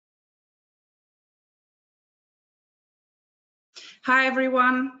Hi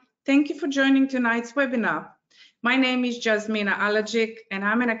everyone, thank you for joining tonight's webinar. My name is Jasmina Alajic and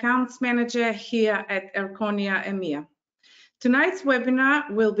I'm an accounts manager here at Erchonia EMEA. Tonight's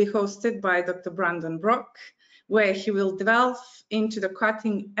webinar will be hosted by Dr. Brandon Brock, where he will delve into the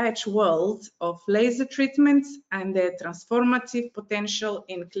cutting-edge world of laser treatments and their transformative potential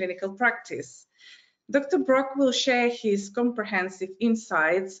in clinical practice. Dr. Brock will share his comprehensive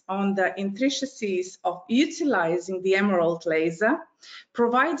insights on the intricacies of utilizing the emerald laser,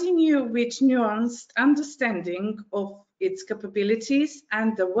 providing you with nuanced understanding of its capabilities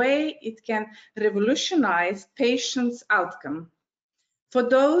and the way it can revolutionize patients' outcome. For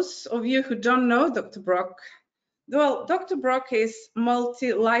those of you who don't know Dr. Brock, well, Dr. Brock is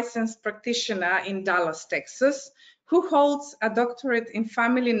multi-licensed practitioner in Dallas, Texas, who holds a doctorate in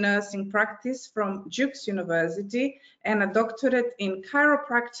family nursing practice from Duke University and a doctorate in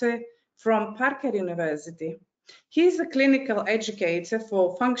chiropractic from Parker University. He is a clinical educator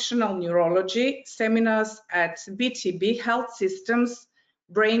for functional neurology seminars at BTB Health Systems,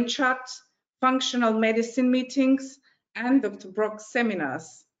 Brain Chat, functional medicine meetings, and Dr. Brock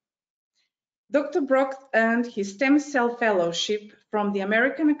seminars. Dr. Brock earned his stem cell fellowship from the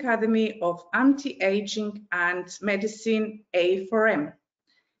American Academy of Anti-Aging and Medicine A4M.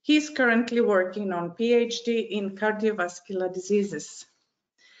 He is currently working on PhD in cardiovascular diseases.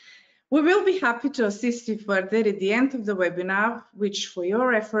 We will be happy to assist you further at the end of the webinar, which for your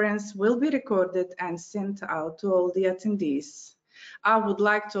reference will be recorded and sent out to all the attendees. I would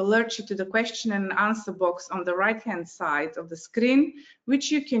like to alert you to the question and answer box on the right-hand side of the screen,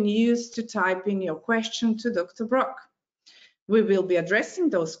 which you can use to type in your question to Dr. Brock. We will be addressing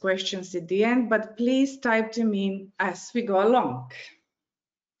those questions at the end, but please type them in as we go along.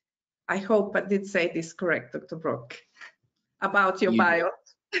 I hope I did say this correct, Dr. Brock, about your bio.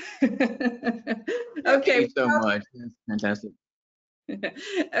 Okay. Thank you so much. That's fantastic.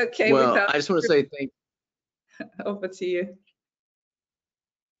 Okay. Well, I just want to say thank you. Over to you.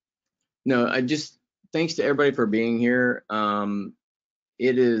 No, thanks to everybody for being here.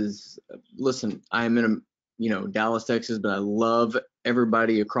 It is, listen, I'm in Dallas, Texas, but I love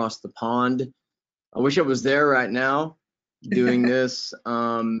everybody across the pond. I wish I was there right now doing this.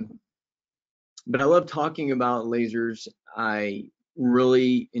 But I love talking about lasers. I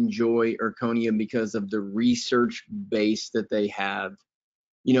really enjoy Erchonia because of the research base that they have.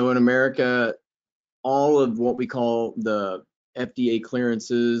 In America, all of what we call the FDA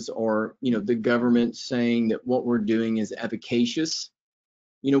clearances or, the government saying that what we're doing is efficacious.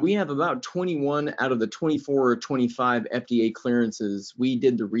 We have about 21 out of the 24 or 25 FDA clearances. We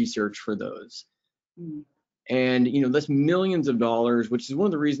did the research for those. And, that's millions of dollars, which is one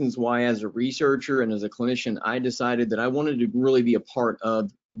of the reasons why as a researcher and as a clinician, I decided that I wanted to really be a part of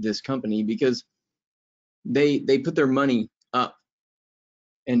this company because they put their money up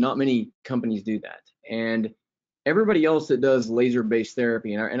and not many companies do that. And everybody else that does laser-based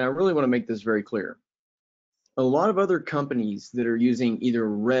therapy, and I really want to make this very clear, a lot of other companies that are using either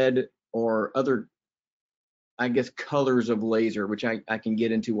red or other, I guess, colors of laser, which I can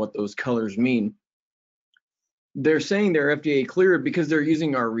get into what those colors mean, they're saying they're FDA cleared because they're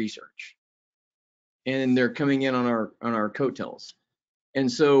using our research and they're coming in on our coattails.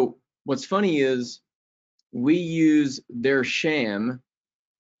 And so what's funny is we use their sham,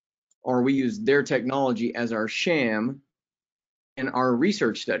 or we use their technology as our sham in our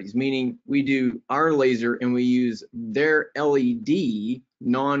research studies, meaning we do our laser and we use their LED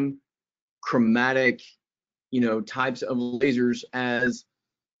non-chromatic, types of lasers as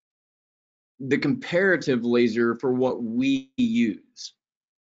the comparative laser for what we use.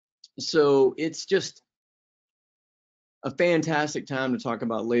 So it's just a fantastic time to talk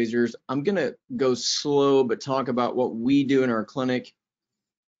about lasers. I'm gonna go slow, but talk about what we do in our clinic.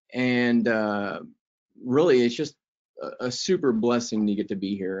 And really, it's just a super blessing to get to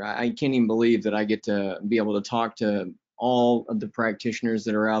be here. I can't even believe that I get to be able to talk to all of the practitioners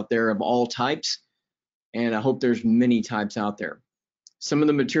that are out there of all types. And I hope there's many types out there. Some of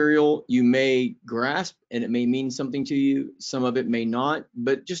the material you may grasp and it may mean something to you. Some of it may not,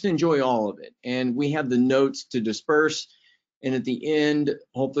 but just enjoy all of it. And we have the notes to disperse. And at the end,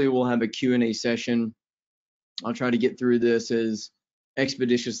 hopefully we'll have a Q&A session. I'll try to get through this as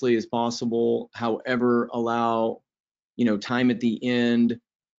expeditiously as possible. However, allow, time at the end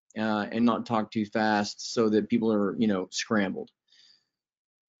and not talk too fast so that people are, scrambled.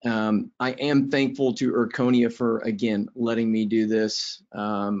 I am thankful to Erchonia for, again, letting me do this.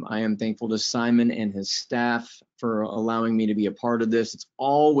 I am thankful to Simon and his staff for allowing me to be a part of this. It's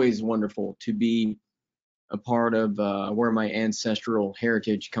always wonderful to be a part of where my ancestral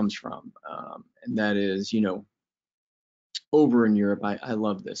heritage comes from. And that is, over in Europe. I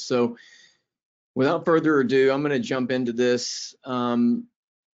love this. So without further ado, I'm going to jump into this.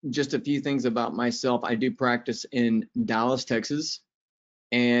 Just a few things about myself. I do practice in Dallas, Texas,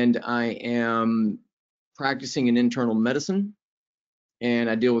 and I am practicing in internal medicine, and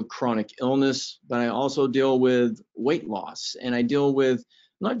I deal with chronic illness, but I also deal with weight loss, and I deal with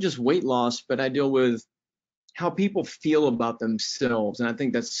not just weight loss, but I deal with how people feel about themselves. And I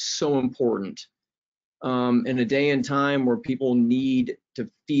think that's so important. In a day and time where people need to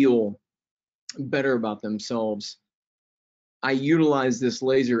feel better about themselves, I utilize this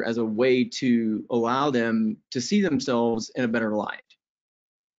laser as a way to allow them to see themselves in a better light.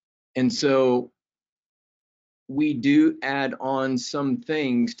 And so we do add on some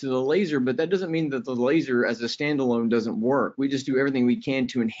things to the laser, but that doesn't mean that the laser as a standalone doesn't work. We just do everything we can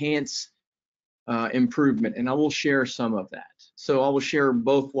to enhance improvement, and I will share some of that. So I will share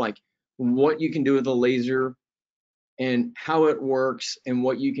both like what you can do with the laser and how it works and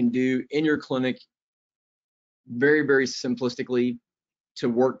what you can do in your clinic very, very simplistically to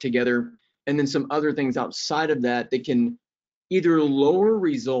work together, and then some other things outside of that that can either lower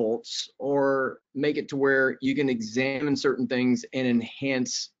results or make it to where you can examine certain things and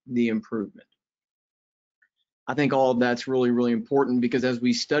enhance the improvement. I think all of that's really, really important, because as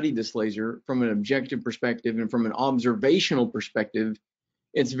we study this laser from an objective perspective and from an observational perspective,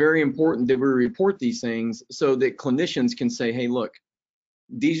 it's very important that we report these things so that clinicians can say, hey, look,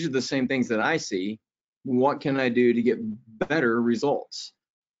 these are the same things that I see. What can I do to get better results?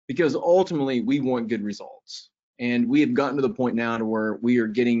 Because ultimately we want good results. And we have gotten to the point now to where we are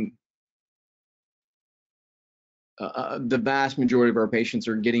getting the vast majority of our patients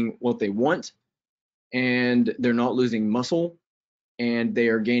are getting what they want, and they're not losing muscle, and they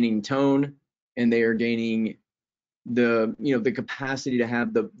are gaining tone, and they are gaining the the capacity to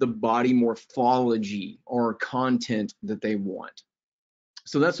have the body morphology or content that they want.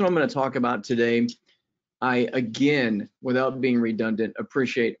 So that's what I'm going to talk about today. I, again, without being redundant,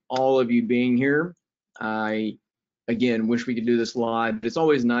 appreciate all of you being here. I, again, wish we could do this live, but it's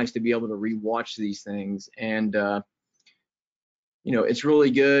always nice to be able to rewatch these things. And, it's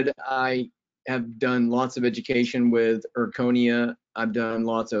really good. I have done lots of education with Erchonia. I've done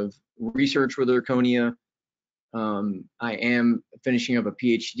lots of research with Erchonia. I am finishing up a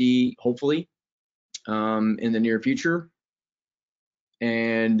PhD, hopefully, in the near future.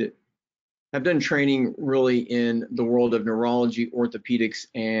 And I've done training really in the world of neurology, orthopedics,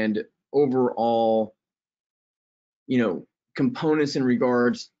 and overall, components in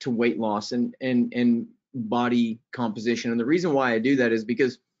regards to weight loss and body composition. And the reason why I do that is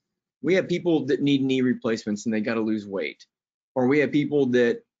because we have people that need knee replacements and they got to lose weight, or we have people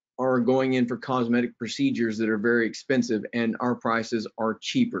that are going in for cosmetic procedures that are very expensive and our prices are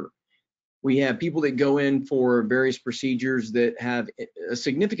cheaper. We have people that go in for various procedures that have a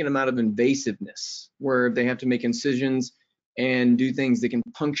significant amount of invasiveness, where they have to make incisions and do things that can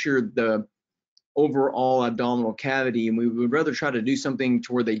puncture the overall abdominal cavity. And we would rather try to do something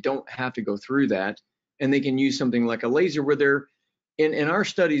to where they don't have to go through that. And they can use something like a laser where they're, in our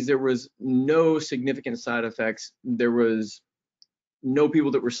studies, there was no significant side effects. There was no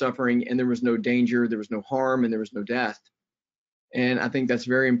people that were suffering, and there was no danger, there was no harm, and there was no death. And I think that's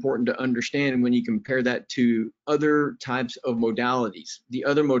very important to understand when you compare that to other types of modalities. The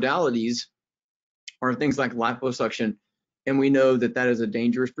other modalities are things like liposuction, and we know that that is a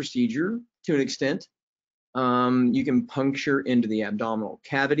dangerous procedure to an extent. You can puncture into the abdominal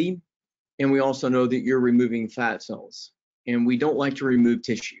cavity, and we also know that you're removing fat cells. And we don't like to remove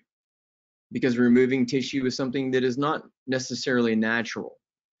tissue, because removing tissue is something that is not necessarily natural.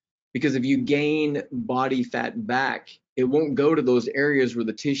 Because if you gain body fat back, it won't go to those areas where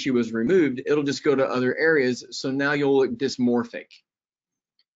the tissue was removed. It'll just go to other areas. So now you'll look dysmorphic.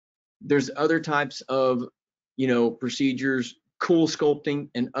 There's other types of, procedures, cool sculpting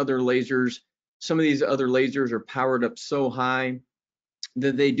and other lasers. Some of these other lasers are powered up so high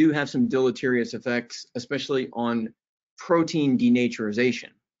that they do have some deleterious effects, especially on protein denaturization.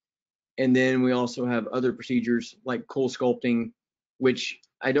 And then we also have other procedures like cool sculpting, which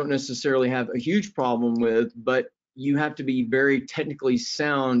I don't necessarily have a huge problem with, but you have to be very technically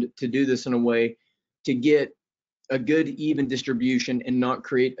sound to do this in a way to get a good even distribution and not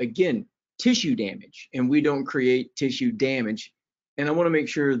create, again, tissue damage. And we don't create tissue damage. And I want to make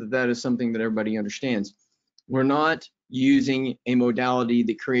sure that that is something that everybody understands. We're not using a modality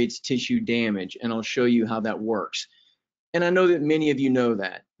that creates tissue damage, and I'll show you how that works. And I know that many of you know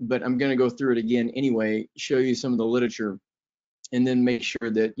that, but I'm going to go through it again anyway, show you some of the literature, and then make sure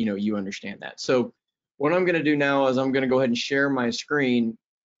that you understand that. So what I'm going to do now is I'm going to go ahead and share my screen,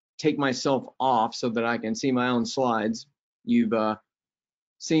 take myself off so that I can see my own slides. You've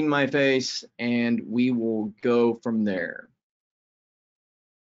seen my face, and we will go from there.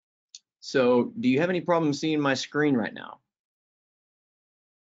 So do you have any problem seeing my screen right now?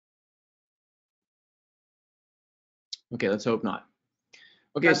 Okay, let's hope not.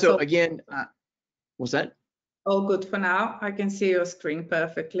 Okay, That's so all, again, what's that? all good for now. I can see your screen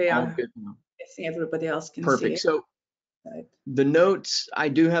perfectly. All I'm good now. guessing everybody else can see Perfect. it. So the notes, I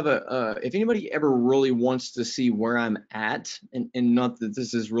do have if anybody ever really wants to see where I'm at, and not that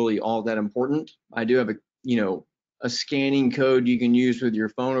this is really all that important, I do have a scanning code you can use with your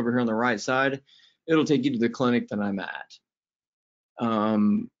phone over here on the right side. It'll take you to the clinic that I'm at.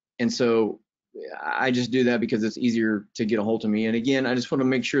 And so I just do that because it's easier to get a hold of me. And again, I just want to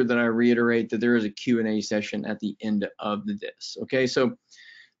make sure that I reiterate that there is a Q&A session at the end of this. Okay, so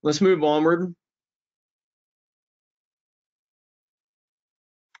let's move onward.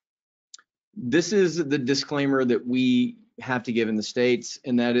 This is the disclaimer that we have to give in the States,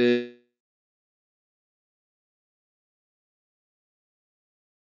 and that is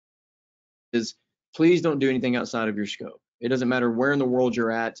please don't do anything outside of your scope. It doesn't matter where in the world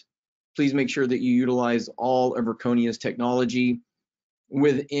you're at. Please make sure that you utilize all of Erchonia's technology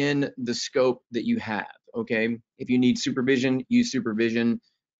within the scope that you have. Okay, if you need supervision, use supervision,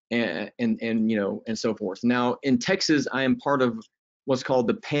 and so forth. Now in Texas, I am part of what's called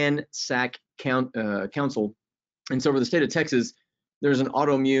the Pan-SAC Council, and so for the state of Texas, there's an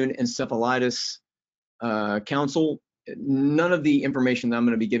autoimmune encephalitis council. None of the information that I'm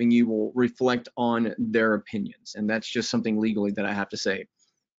going to be giving you will reflect on their opinions, and that's just something legally that I have to say.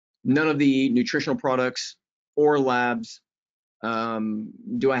 None of the nutritional products or labs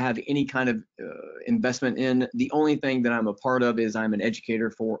do I have any kind of investment in. The only thing that I'm a part of is I'm an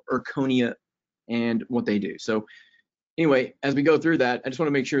educator for Erchonia and what they do. So anyway, as we go through that, I just want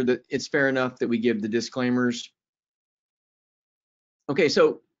to make sure that it's fair enough that we give the disclaimers. Okay,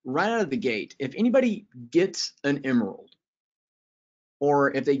 so right out of the gate, if anybody gets an emerald,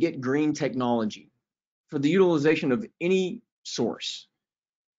 or if they get green technology for the utilization of any source,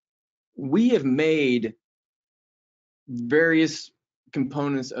 we have made various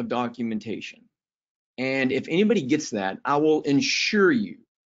components of documentation. And if anybody gets that, I will ensure you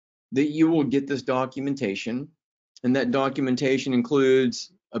that you will get this documentation. And that documentation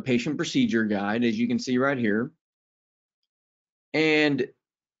includes a patient procedure guide, as you can see right here. And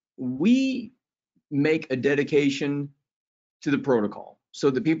we make a dedication to the protocol so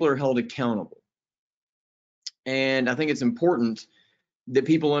that people are held accountable. And I think it's important that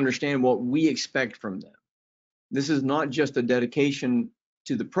people understand what we expect from them. This is not just a dedication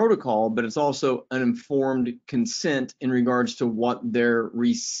to the protocol, but it's also an informed consent in regards to what they're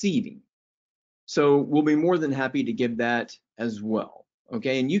receiving. So we'll be more than happy to give that as well.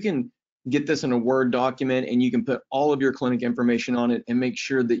 Okay, and you can get this in a Word document, and you can put all of your clinic information on it and make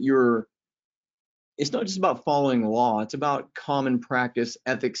sure that it's not just about following law, it's about common practice,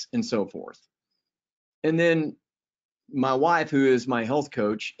 ethics, and so forth. And then my wife, who is my health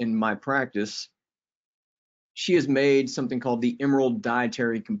coach in my practice, she has made something called the Emerald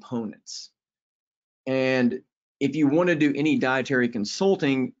Dietary Components. And if you want to do any dietary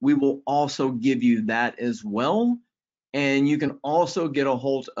consulting, we will also give you that as well. And you can also get a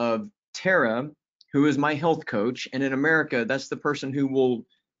hold of Tara, who is my health coach. And in America, that's the person who will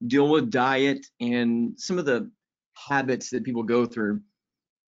deal with diet and some of the habits that people go through.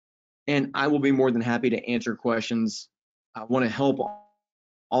 And I will be more than happy to answer questions. I want to help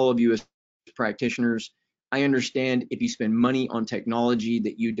all of you as practitioners. I understand if you spend money on technology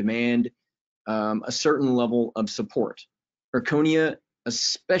that you demand a certain level of support. Erchonia,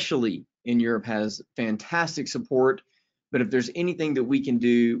 especially in Europe, has fantastic support, but if there's anything that we can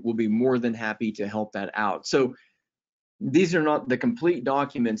do, we'll be more than happy to help that out. So these are not the complete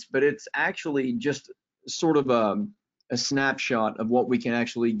documents, but it's actually just sort of a snapshot of what we can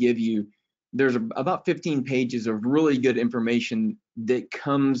actually give you. There's about 15 pages of really good information that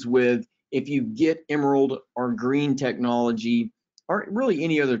comes with, if you get Emerald or green technology, or really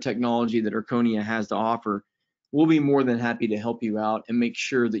any other technology that Erchonia has to offer, we'll be more than happy to help you out and make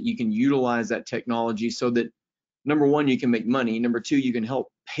sure that you can utilize that technology so that, number one, you can make money. Number two, you can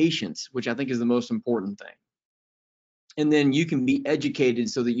help patients, which I think is the most important thing. And then you can be educated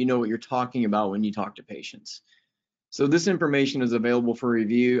so that you know what you're talking about when you talk to patients. So this information is available for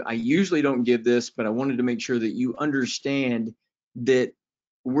review. I usually don't give this, but I wanted to make sure that you understand that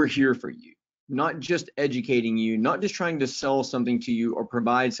we're here for you, not just educating you, not just trying to sell something to you or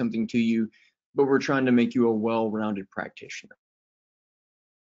provide something to you, but we're trying to make you a well-rounded practitioner.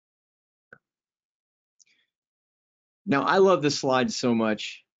 Now, I love this slide so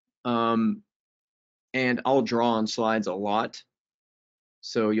much. and I'll draw on slides a lot,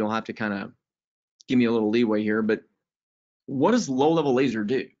 so you'll have to kind of give me a little leeway here. But what does low-level laser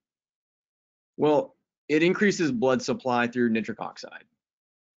do? Well, it increases blood supply through nitric oxide.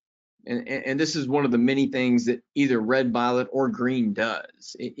 And this is one of the many things that either red, violet, or green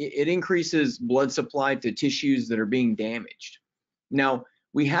does. It increases blood supply to tissues that are being damaged. Now,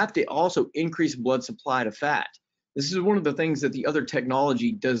 we have to also increase blood supply to fat. This is one of the things that the other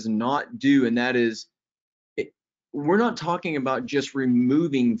technology does not do, and that is, we're not talking about just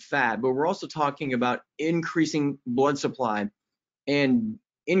removing fat, but we're also talking about increasing blood supply and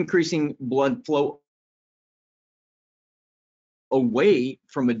increasing blood flow away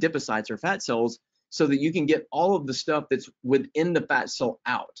from adipocytes or fat cells so that you can get all of the stuff that's within the fat cell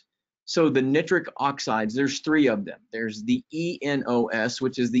out. So the nitric oxides, there's 3 of them. There's the ENOS,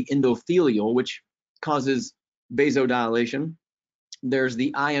 which is the endothelial, which causes vasodilation. There's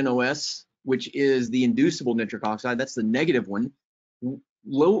the INOS, which is the inducible nitric oxide. That's the negative one.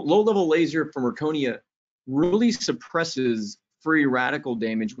 Low-level laser from Erchonia really suppresses free radical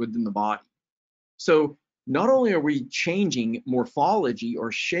damage within the body. So not only are we changing morphology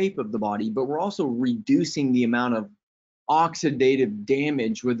or shape of the body, but we're also reducing the amount of oxidative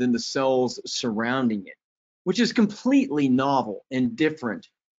damage within the cells surrounding it, which is completely novel and different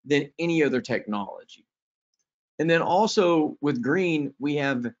than any other technology. And then also with green, we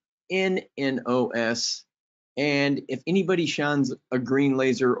have NNOS. And if anybody shines a green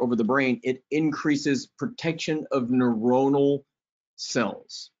laser over the brain, it increases protection of neuronal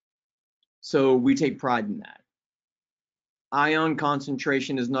cells. So we take pride in that. Ion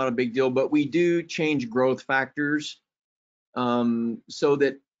concentration is not a big deal, but we do change growth factors so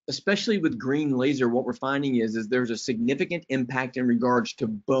that, especially with green laser, what we're finding is there's a significant impact in regards to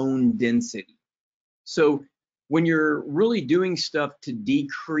bone density. So when you're really doing stuff to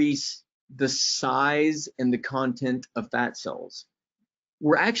decrease the size and the content of fat cells,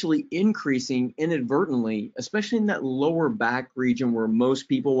 we're actually increasing inadvertently, especially in that lower back region where most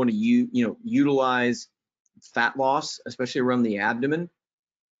people want to utilize fat loss, especially around the abdomen.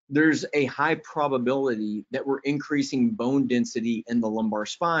 There's a high probability that we're increasing bone density in the lumbar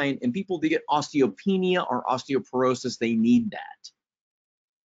spine, and people that get osteopenia or osteoporosis, they need that.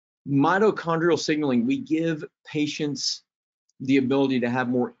 Mitochondrial signaling, we give patients the ability to have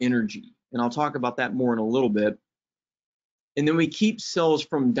more energy, and I'll talk about that more in a little bit. And then we keep cells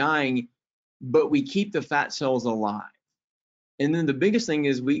from dying, but we keep the fat cells alive. And then the biggest thing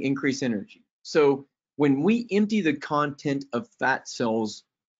is we increase energy. So when we empty the content of fat cells,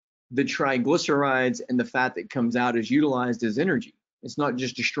 the triglycerides and the fat that comes out is utilized as energy. It's not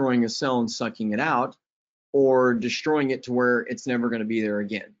just destroying a cell and sucking it out or destroying it to where it's never going to be there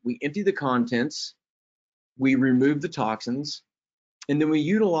again. We empty the contents, we remove the toxins, and then we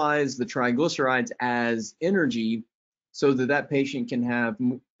utilize the triglycerides as energy so that that patient can have,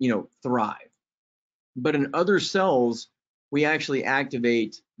 thrive. But in other cells, we actually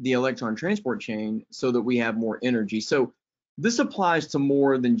activate the electron transport chain so that we have more energy. So this applies to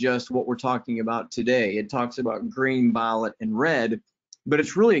more than just what we're talking about today. It talks about green, violet, and red, but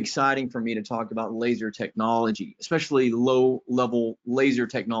it's really exciting for me to talk about laser technology, especially low-level laser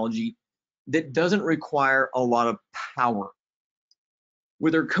technology that doesn't require a lot of power.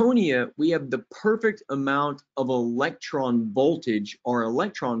 With Erchonia, we have the perfect amount of electron voltage or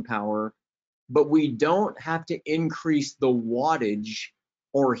electron power, but we don't have to increase the wattage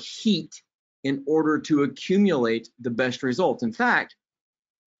or heat in order to accumulate the best results. In fact,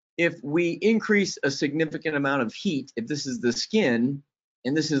 if we increase a significant amount of heat, if this is the skin,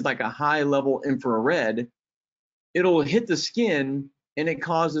 and this is like a high-level infrared, it'll hit the skin and it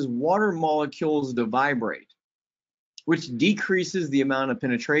causes water molecules to vibrate, which decreases the amount of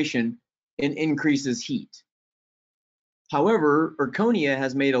penetration and increases heat. However, Erchonia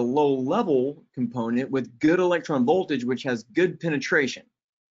has made a low-level component with good electron voltage, which has good penetration.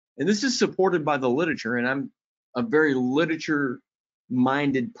 And this is supported by the literature, and I'm a very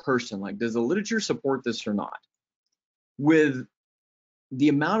literature-minded person. Like, does the literature support this or not? With the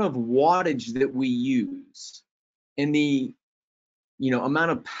amount of wattage that we use and the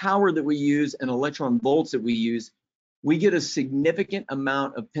amount of power that we use and electron volts that we use, we get a significant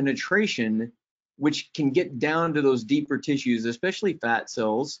amount of penetration, which can get down to those deeper tissues, especially fat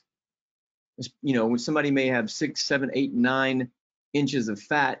cells. When somebody may have 6, 7, 8, 9 inches of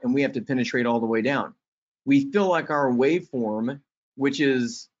fat and we have to penetrate all the way down. We feel like our waveform, which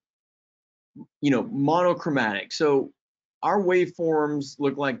is, monochromatic. So our waveforms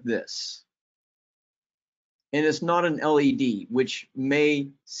look like this. And it's not an LED, which may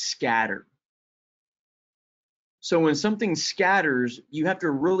scatter. So when something scatters, you have to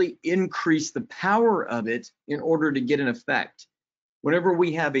really increase the power of it in order to get an effect. Whenever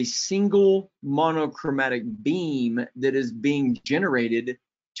we have a single monochromatic beam that is being generated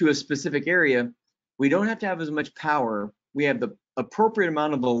to a specific area, we don't have to have as much power. We have the appropriate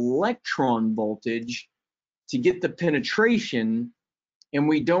amount of electron voltage to get the penetration, and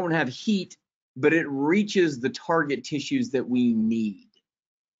we don't have heat, but it reaches the target tissues that we need.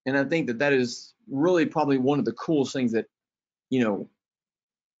 And I think that that is really probably one of the coolest things that, you know,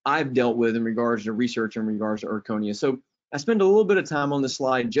 I've dealt with in regards to research in regards to Erchonia. So I spend a little bit of time on this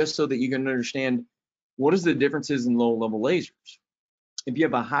slide just so that you can understand what is the differences in low-level lasers. If you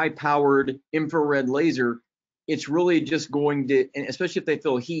have a high-powered infrared laser, it's really just going to, and especially if they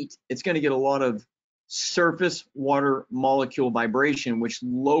feel heat, it's going to get a lot of surface water molecule vibration, which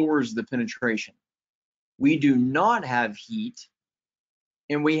lowers the penetration. We do not have heat,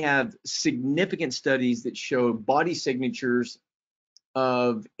 and we have significant studies that show body signatures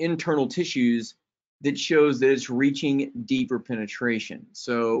of internal tissues that shows that it's reaching deeper penetration.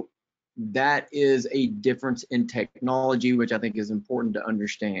 So that is a difference in technology, which I think is important to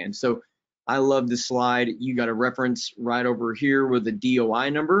understand. So I love this slide. You got a reference right over here with the DOI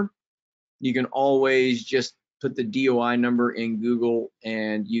number. You can always just put the DOI number in Google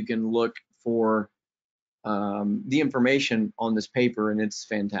and you can look for the information on this paper, and it's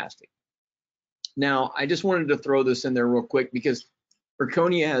fantastic. Now, I just wanted to throw this in there real quick because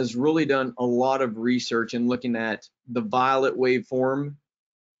Erchonia has really done a lot of research in looking at the violet waveform,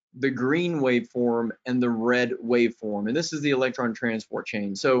 the green waveform, and the red waveform. And this is the electron transport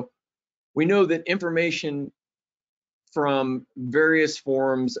chain. So we know that information from various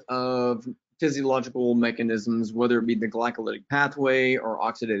forms of physiological mechanisms, whether it be the glycolytic pathway or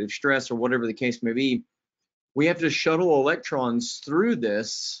oxidative stress or whatever the case may be, we have to shuttle electrons through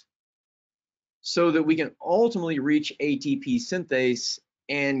this so that we can ultimately reach ATP synthase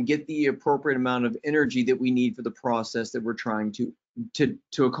and get the appropriate amount of energy that we need for the process that we're trying to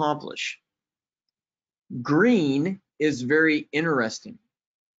accomplish. Green is very interesting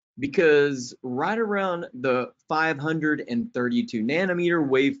because right around the 532 nanometer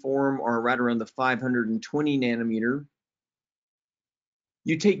waveform, or right around the 520 nanometer,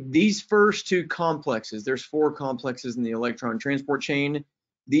 you take these first two complexes. There's 4 complexes in the electron transport chain.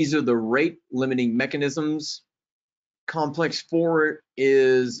 These are the rate limiting mechanisms. Complex 4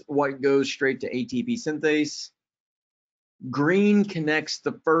 is what goes straight to ATP synthase. Green connects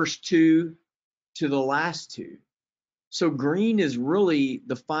the first 2 to the last 2. So green is really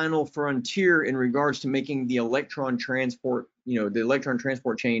the final frontier in regards to making the electron transport, the electron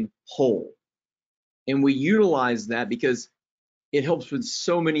transport chain whole. And we utilize that because it helps with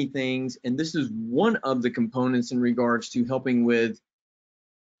so many things. And this is one of the components in regards to helping with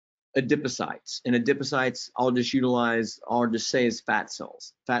adipocytes. And adipocytes, I'll just say is fat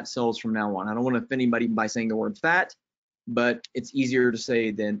cells from now on. I don't want to offend anybody by saying the word fat, but it's easier to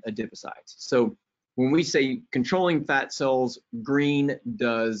say than adipocytes. So when we say controlling fat cells, green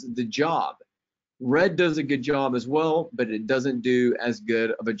does the job. Red does a good job as well, but it doesn't do as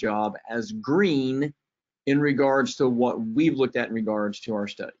good of a job as green in regards to what we've looked at in regards to our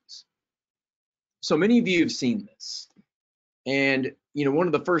studies. So many of you have seen this. And one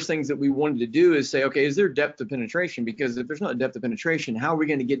of the first things that we wanted to do is say, okay, is there depth of penetration? Because if there's not depth of penetration, how are we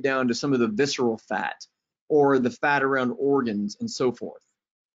going to get down to some of the visceral fat or the fat around organs and so forth?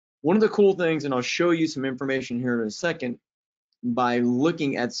 One of the cool things, and I'll show you some information here in a second, by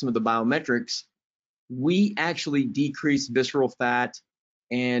looking at some of the biometrics, we actually decrease visceral fat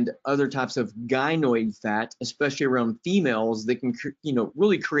and other types of gynoid fat, especially around females, that can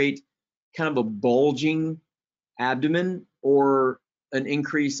really create kind of a bulging abdomen or an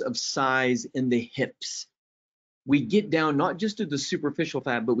increase of size in the hips. We get down not just to the superficial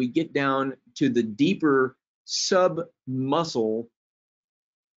fat, but we get down to the deeper sub-muscle,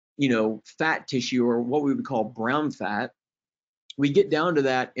 fat tissue, or what we would call brown fat. We get down to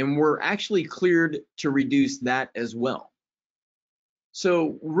that, and we're actually cleared to reduce that as well.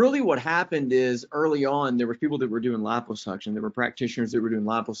 So really what happened is early on, there were people that were doing liposuction. There were practitioners that were doing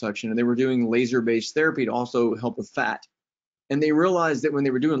liposuction, and they were doing laser-based therapy to also help with fat. And they realized that when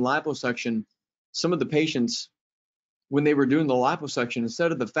they were doing liposuction, some of the patients, when they were doing the liposuction,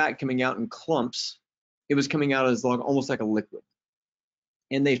 instead of the fat coming out in clumps, it was coming out as almost like a liquid.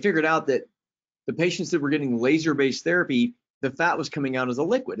 And they figured out that the patients that were getting laser-based therapy, the fat was coming out as a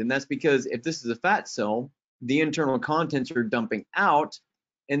liquid. And that's because if this is a fat cell, the internal contents are dumping out,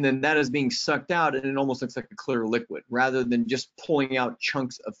 and then that is being sucked out, and it almost looks like a clear liquid rather than just pulling out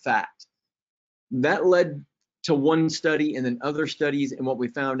chunks of fat. That led to one study and then other studies, and what we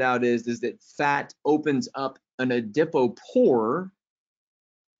found out is that fat opens up an adipopore,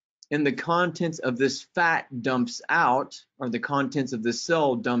 and the contents of this fat dumps out, or the contents of this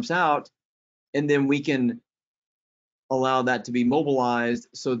cell dumps out, and then we can allow that to be mobilized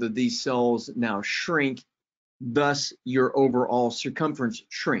so that these cells now shrink, thus your overall circumference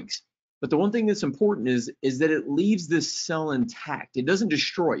shrinks. But the one thing that's important is that it leaves this cell intact. It doesn't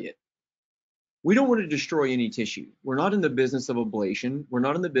destroy it. We don't want to destroy any tissue. We're not in the business of ablation. We're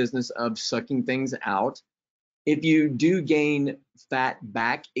not in the business of sucking things out. If you do gain fat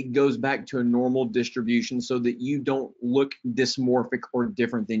back, it goes back to a normal distribution so that you don't look dysmorphic or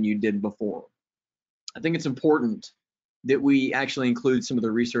different than you did before. I think it's important that we actually include some of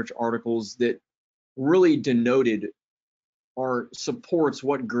the research articles that really denoted or supports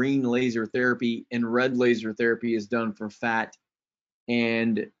what green laser therapy and red laser therapy has done for fat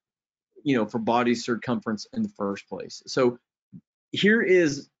and, you know, for body circumference in the first place. So here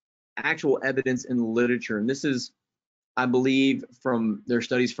is actual evidence in the literature, and this is, I believe, from their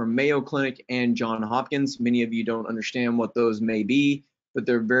studies from Mayo Clinic and Johns Hopkins. Many of you don't understand what those may be, but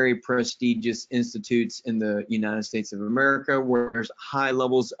they're very prestigious institutes in the United States of America, where there's high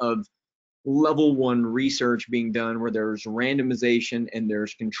levels of level 1 research being done, where there's randomization and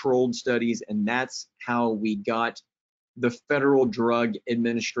there's controlled studies, and that's how we got the Federal Drug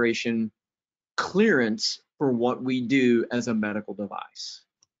Administration clearance for what we do as a medical device.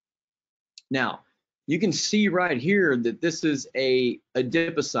 Now, you can see right here that this is a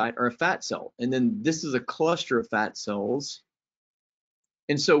adipocyte, or a fat cell, and then this is a cluster of fat cells.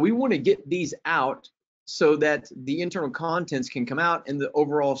 And so we want to get these out so that the internal contents can come out and the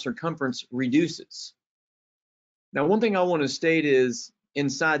overall circumference reduces. Now, one thing I want to state is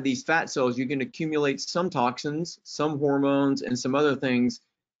inside these fat cells, you can accumulate some toxins, some hormones, and some other things.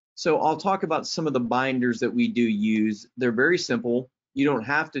 So I'll talk about some of the binders that we do use. They're very simple. You don't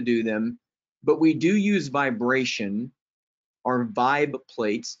have to do them, but we do use vibration, or vibe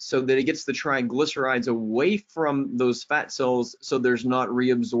plates, so that it gets the triglycerides away from those fat cells so there's not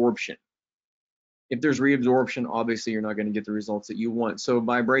reabsorption. If there's reabsorption, obviously you're not going to get the results that you want. So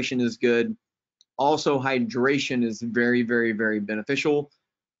vibration is good. Also, hydration is very, very, very beneficial.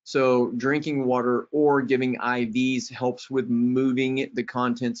 So drinking water or giving IVs helps with moving the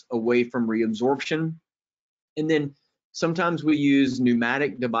contents away from reabsorption. And then sometimes we use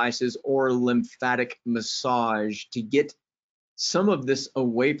pneumatic devices or lymphatic massage to get some of this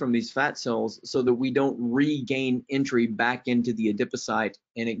away from these fat cells so that we don't regain entry back into the adipocyte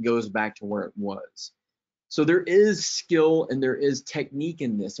and it goes back to where it was. So there is skill and there is technique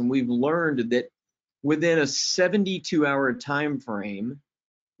in this, and we've learned that within a 72-hour time frame,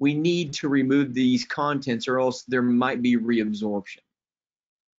 we need to remove these contents or else there might be reabsorption.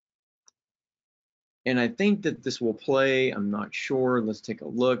 And I think that this will play, I'm not sure, let's take a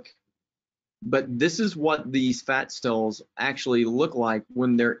look. But this is what these fat cells actually look like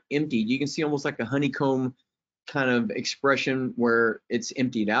when they're emptied. You can see almost like a honeycomb kind of expression where it's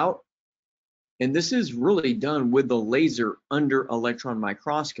emptied out. And this is really done with the laser under electron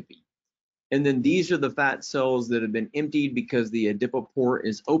microscopy. And then these are the fat cells that have been emptied because the adipopore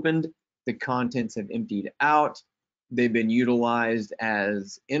is opened, the contents have emptied out, they've been utilized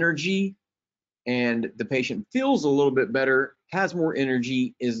as energy, and the patient feels a little bit better, has more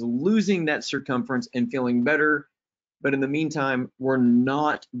energy, is losing that circumference and feeling better. But in the meantime, we're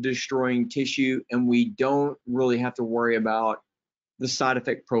not destroying tissue, and we don't really have to worry about the side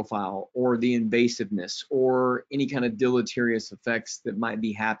effect profile or the invasiveness or any kind of deleterious effects that might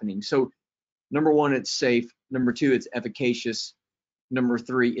be happening. So number one, it's safe. Number two, it's efficacious. Number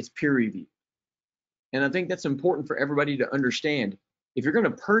three, it's peer reviewed. And I think that's important for everybody to understand. If you're going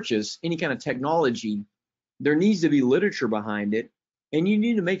to purchase any kind of technology, there needs to be literature behind it, and you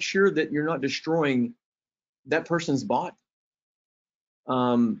need to make sure that you're not destroying that person's body.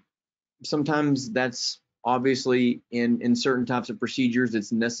 Sometimes that's obviously in certain types of procedures,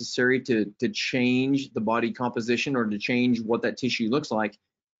 it's necessary to change the body composition or to change what that tissue looks like.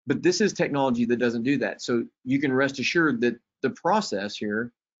 But this is technology that doesn't do that. So you can rest assured that the process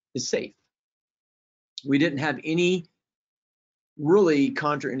here is safe. We didn't have any really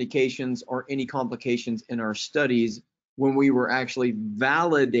contraindications or any complications in our studies when we were actually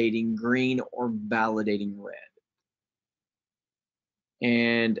validating green or validating red.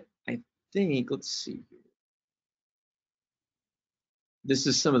 And I think, let's see here. This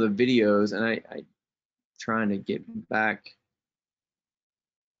is some of the videos, and I trying to get back.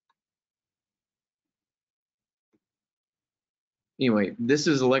 Anyway, this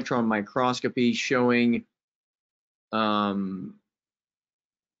is electron microscopy showing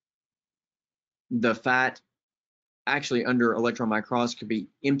the fat actually under electron microscopy,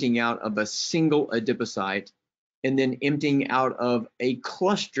 emptying out of a single adipocyte and then emptying out of a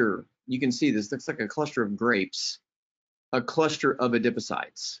cluster. You can see this looks like a cluster of grapes, a cluster of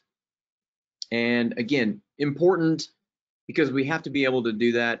adipocytes. And again, important because we have to be able to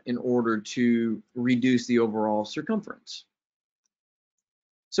do that in order to reduce the overall circumference.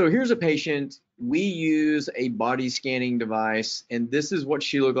 So here's a patient. We use a body scanning device, and this is what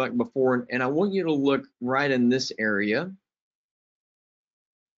she looked like before. And I want you to look right in this area.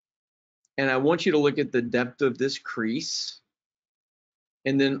 And I want you to look at the depth of this crease,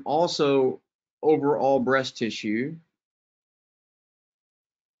 and then also overall breast tissue.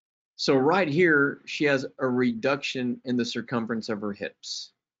 So right here, she has a reduction in the circumference of her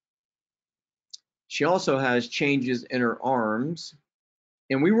hips. She also has changes in her arms,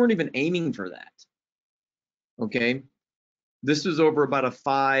 and we weren't even aiming for that. Okay, this was over about a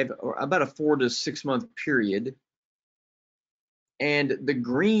 4 to 6 month period. And the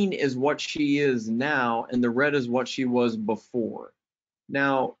green is what she is now, and the red is what she was before.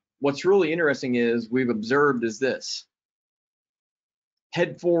 Now, what's really interesting is we've observed is this.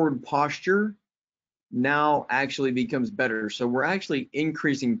 Head forward posture now actually becomes better. So we're actually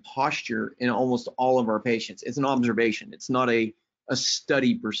increasing posture in almost all of our patients. It's an observation. It's not a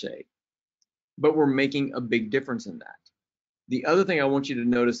study per se, but we're making a big difference in that. The other thing I want you to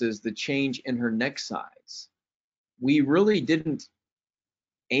notice is the change in her neck size. We really didn't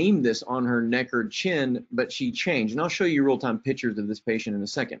aim this on her neck or chin, but she changed. And I'll show you real-time pictures of this patient in a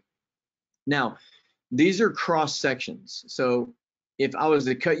second. Now, these are cross sections. So if I was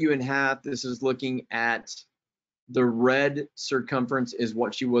to cut you in half, this is looking at the red circumference is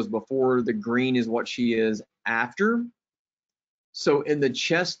what she was before, the green is what she is after. So in the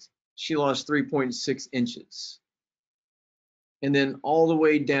chest, she lost 3.6 inches. And then all the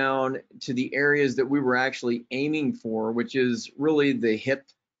way down to the areas that we were actually aiming for, which is really the hip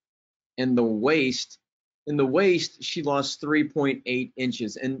and the waist. In the waist, she lost 3.8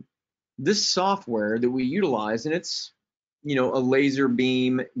 inches. And this software that we utilize, and it's, you know, a laser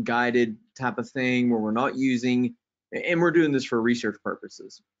beam guided type of thing where we're not using, and we're doing this for research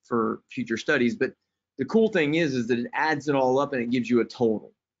purposes for future studies. But the cool thing is that it adds it all up and it gives you a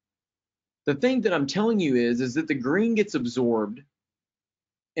total. The thing that I'm telling you is that the green gets absorbed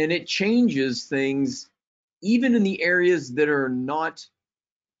and it changes things even in the areas that are not,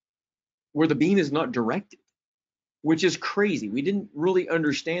 where the beam is not directed, which is crazy. We didn't really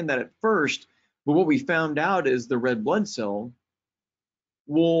understand that at first, but what we found out is the red blood cell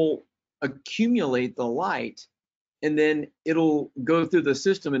will accumulate the light and then it'll go through the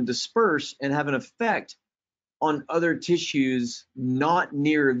system and disperse and have an effect on other tissues not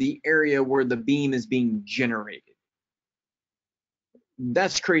near the area where the beam is being generated.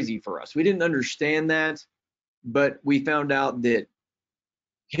 That's crazy for us. We didn't understand that, but we found out that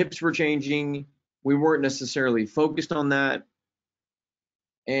hips were changing. We weren't necessarily focused on that.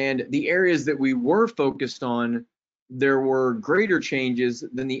 And the areas that we were focused on, there were greater changes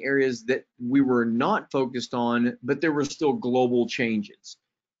than the areas that we were not focused on, but there were still global changes.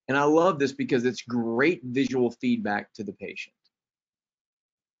 And I love this because it's great visual feedback to the patient.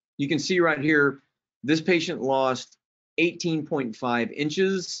 You can see right here, this patient lost 18.5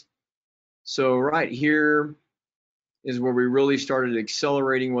 inches. So right here is where we really started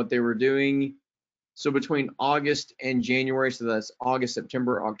accelerating what they were doing. So between August and January, so that's August,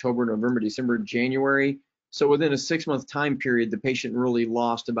 September, October, November, December, January. So within a 6 month time period, the patient really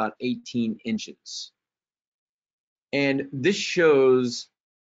lost about 18 inches. And this shows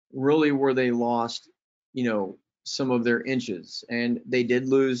really where they lost, you know, some of their inches. And they did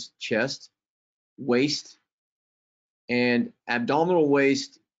lose chest, waist, and abdominal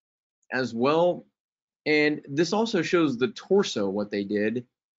waist as well. And this also shows the torso, what they did.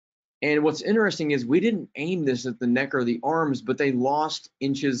 And what's interesting is we didn't aim this at the neck or the arms, but they lost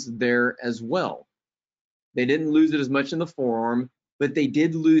inches there as well. They didn't lose it as much in the forearm, but they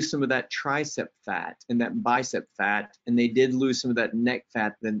did lose some of that tricep fat and that bicep fat, and they did lose some of that neck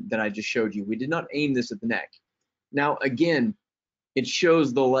fat that I just showed you. We did not aim this at the neck. Now, again, it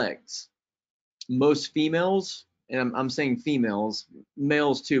shows the legs. Most females, and I'm saying females,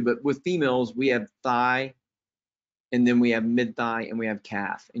 males too, but with females, we have thigh, and then we have mid-thigh, and we have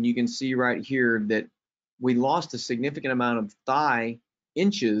calf. And you can see right here that we lost a significant amount of thigh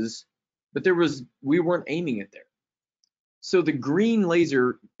inches, but we weren't aiming it there. So the green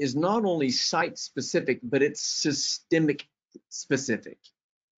laser is not only site specific, but it's systemic specific.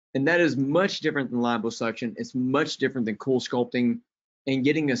 And that is much different than liposuction. It's much different than cool sculpting. And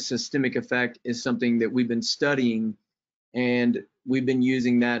getting a systemic effect is something that we've been studying And we've been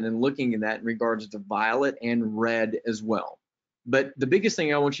using that and looking at that in regards to violet and red as well. But the biggest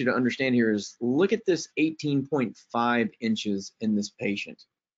thing I want you to understand here is look at this 18.5 inches in this patient.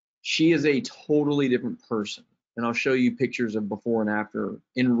 She is a totally different person. And I'll show you pictures of before and after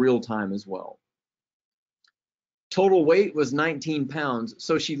in real time as well. Total weight was 19 pounds.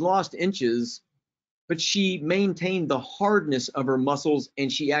 So she lost inches, but she maintained the hardness of her muscles and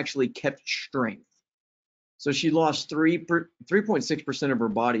she actually kept strength. So she lost 3.6% of her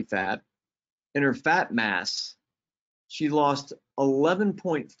body fat. In her fat mass, she lost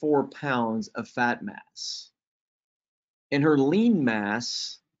 11.4 pounds of fat mass. And her lean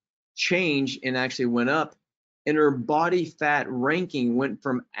mass changed and actually went up. And her body fat ranking went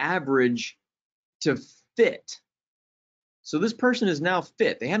from average to fit. So this person is now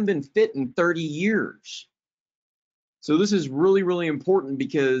fit. They haven't been fit in 30 years. So this is really, really important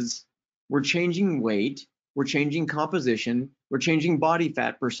because we're changing weight, we're changing composition, we're changing body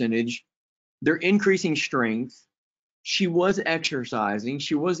fat percentage, they're increasing strength. She was exercising,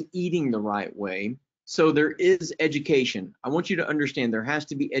 she was eating the right way. So there is education. I want you to understand there has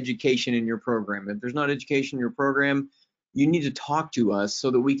to be education in your program. If there's not education in your program, you need to talk to us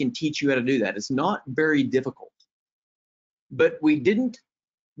so that we can teach you how to do that. It's not very difficult. But we didn't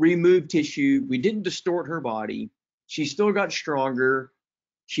remove tissue, we didn't distort her body. She still got stronger.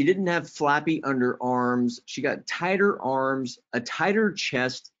 She didn't have flappy underarms. She got tighter arms, a tighter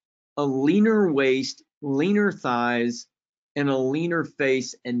chest, a leaner waist, leaner thighs, and a leaner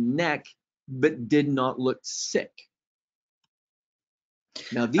face and neck, but did not look sick.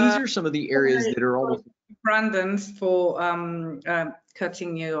 Now, these are some of the areas that are almost... Brandon, for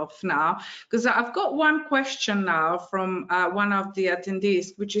cutting you off now, because I've got one question now from one of the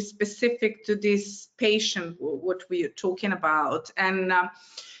attendees, which is specific to this patient, what we are talking about. And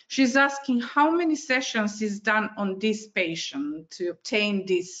she's asking how many sessions is done on this patient to obtain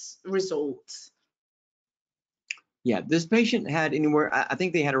these results? Yeah, this patient had anywhere, I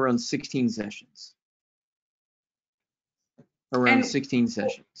think they had around 16 sessions. Around 16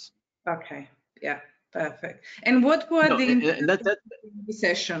 sessions. Okay, yeah. Perfect. And what were the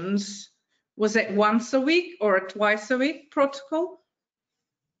sessions? Was it once a week or a twice a week protocol?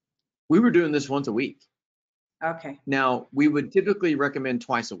 We were doing this once a week. Okay. Now, we would typically recommend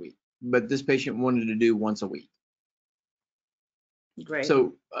twice a week, but this patient wanted to do once a week. Great.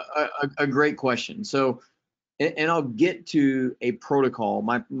 So a great question. So, and I'll get to a protocol,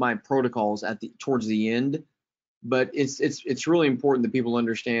 my protocols towards the end, but it's really important that people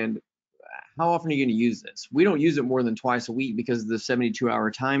understand how often are you going to use this? We don't use it more than twice a week because of the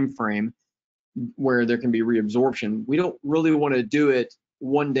 72-hour time frame where there can be reabsorption. We don't really want to do it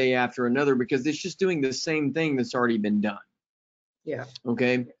one day after another because it's just doing the same thing that's already been done. Yeah.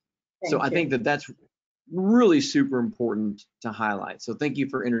 Okay. So I think that that's really super important to highlight. So thank you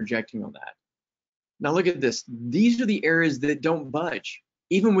for interjecting on that. Now look at this. These are the areas that don't budge,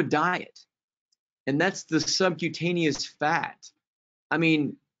 even with diet. And that's the subcutaneous fat. I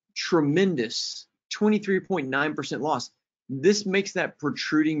mean, tremendous 23.9% loss. This makes that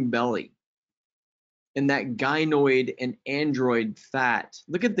protruding belly and that gynoid and android fat.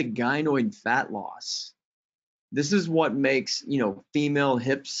 Look at the gynoid fat loss. This is what makes, you know, female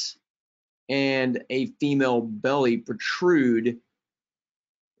hips and a female belly protrude.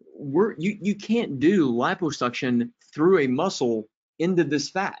 You can't do liposuction through a muscle into this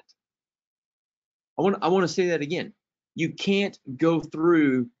fat. I want to say that again. You can't go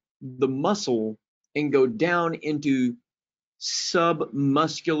through the muscle and go down into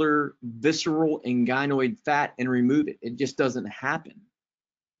submuscular, visceral, and gynoid fat and remove it. It just doesn't happen.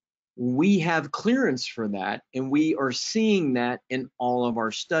 We have clearance for that, and we are seeing that in all of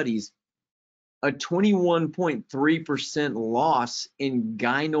our studies. A 21.3% loss in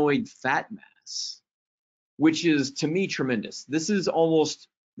gynoid fat mass, which is, to me, tremendous. This is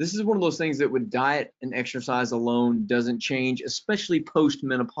one of those things that with diet and exercise alone doesn't change, especially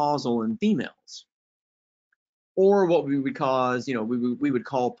post-menopausal in females, or what we would call, we would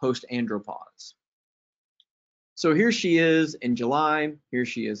call post-andropause. So here she is in July, here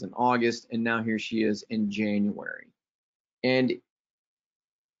she is in August, and now here she is in January. And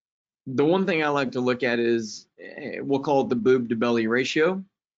the one thing I like to look at is, we'll call it the boob to belly ratio.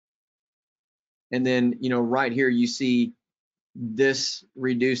 And then, right here you see this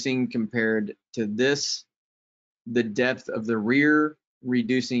reducing compared to this, the depth of the rear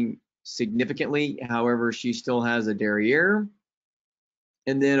reducing significantly. However, she still has a derriere.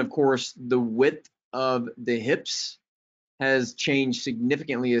 And then, of course, the width of the hips has changed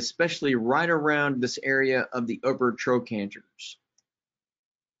significantly, especially right around this area of the upper trochanters.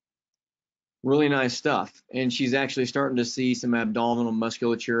 Really nice stuff. And she's actually starting to see some abdominal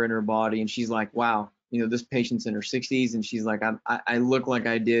musculature in her body. And she's like, wow, this patient's in her 60s. And she's like, I look like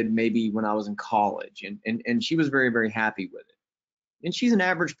I did maybe when I was in college. And she was very, very happy with it. And she's an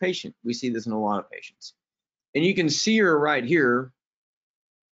average patient. We see this in a lot of patients. And you can see her right here.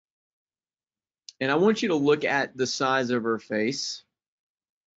 And I want you to look at the size of her face.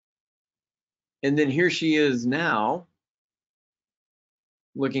 And then here she is now,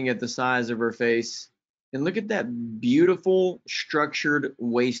 looking at the size of her face. And look at that beautiful structured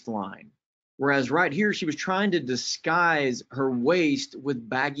waistline. Whereas right here, she was trying to disguise her waist with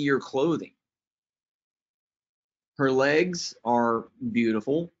baggier clothing. Her legs are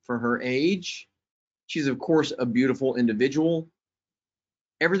beautiful for her age. She's, of course, a beautiful individual.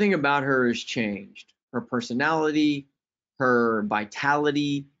 Everything about her has changed. Her personality, her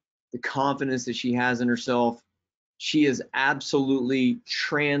vitality, the confidence that she has in herself. She is absolutely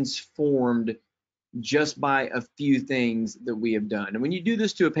transformed just by a few things that we have done. And when you do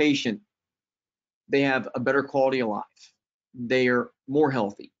this to a patient, they have a better quality of life. They are more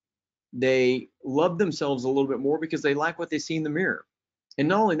healthy. They love themselves a little bit more because they like what they see in the mirror. And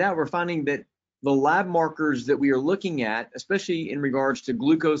not only that, we're finding that the lab markers that we are looking at, especially in regards to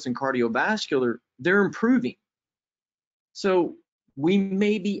glucose and cardiovascular, they're improving. So we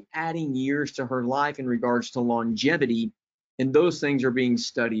may be adding years to her life in regards to longevity, and those things are being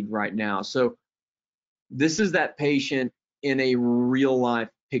studied right now. So this is that patient in a real life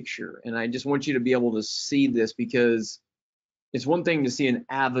picture. And I just want you to be able to see this, because it's one thing to see an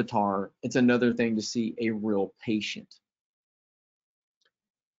avatar, it's another thing to see a real patient.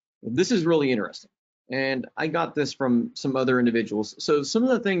 This is really interesting. And I got this from some other individuals. So some of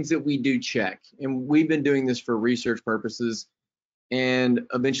the things that we do check, and we've been doing this for research purposes, and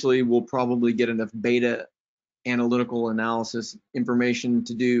eventually we'll probably get enough beta analytical analysis information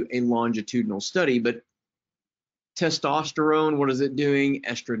to do a longitudinal study. But testosterone, what is it doing?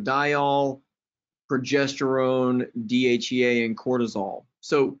 Estradiol, progesterone, DHEA, and cortisol.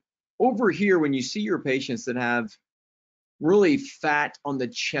 So over here, when you see your patients that have really fat on the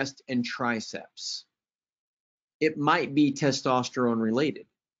chest and triceps, it might be testosterone related.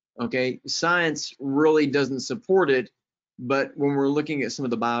 Okay, science really doesn't support it, but when we're looking at some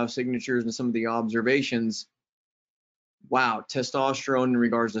of the biosignatures and some of the observations, wow, testosterone in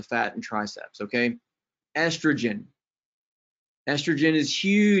regards to fat and triceps. Okay, estrogen. Estrogen is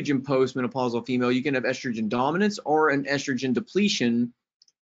huge in postmenopausal female. You can have estrogen dominance or an estrogen depletion,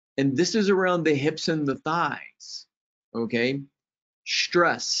 and this is around the hips and the thighs. Okay,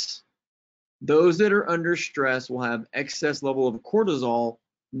 stress. Those that are under stress will have excess level of cortisol,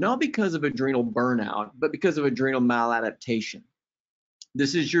 not because of adrenal burnout, but because of adrenal maladaptation.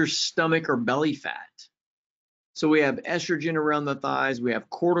 This is your stomach or belly fat. So we have estrogen around the thighs, we have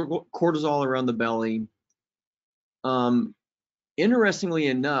cortisol around the belly. Interestingly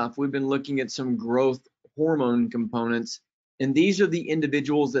enough, we've been looking at some growth hormone components, and these are the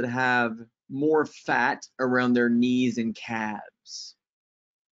individuals that have more fat around their knees and calves.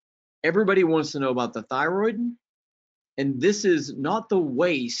 Everybody wants to know about the thyroid, and this is not the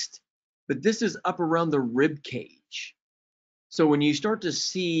waist, but this is up around the rib cage. So when you start to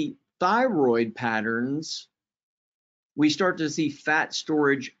see thyroid patterns, we start to see fat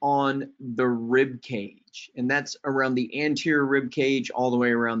storage on the rib cage, and that's around the anterior rib cage all the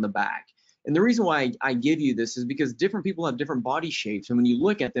way around the back. And the reason why I give you this is because different people have different body shapes, and when you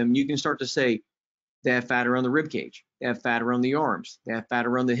look at them, you can start to say they have fat around the rib cage, they have fat around the arms, they have fat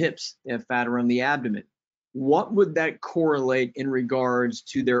around the hips, they have fat around the abdomen. What would that correlate in regards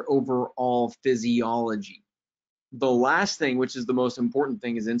to their overall physiology? The last thing, which is the most important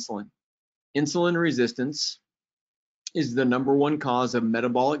thing, is insulin. Insulin resistance is the #1 cause of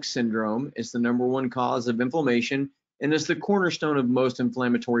metabolic syndrome. It's the #1 cause of inflammation, and it's the cornerstone of most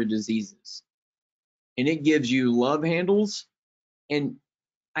inflammatory diseases. And it gives you love handles, and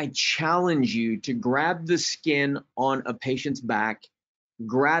I challenge you to grab the skin on a patient's back,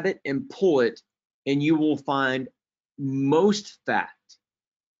 grab it and pull it, and you will find most fat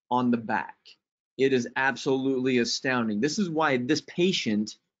on the back. It is absolutely astounding. This is why this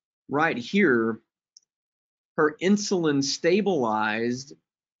patient right here, her insulin stabilized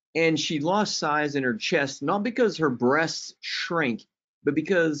and she lost size in her chest, not because her breasts shrank, but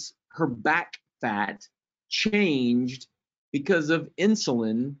because her back fat changed because of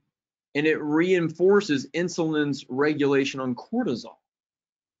insulin, and it reinforces insulin's regulation on cortisol.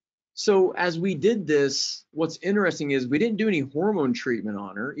 So as we did this, what's interesting is we didn't do any hormone treatment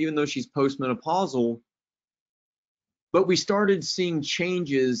on her, even though she's postmenopausal, but we started seeing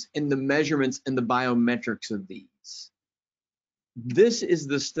changes in the measurements and the biometrics of these. This is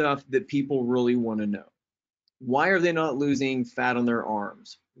the stuff that people really want to know. Why are they not losing fat on their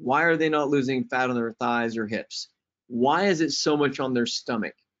arms? Why are they not losing fat on their thighs or hips? Why is it so much on their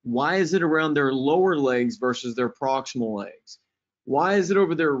stomach? Why is it around their lower legs versus their proximal legs? Why is it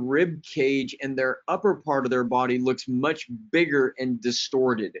over their rib cage and their upper part of their body looks much bigger and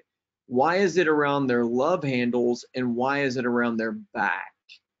distorted? Why is it around their love handles and why is it around their back?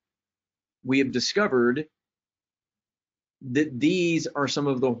 We have discovered that these are some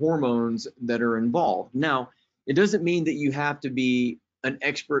of the hormones that are involved. Now, it doesn't mean that you have to be an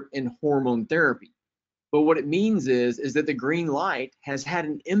expert in hormone therapy, but what it means is that the green light has had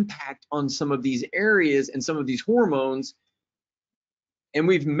an impact on some of these areas and some of these hormones, and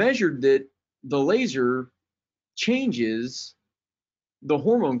we've measured that the laser changes the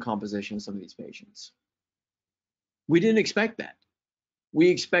hormone composition of some of these patients. We didn't expect that. We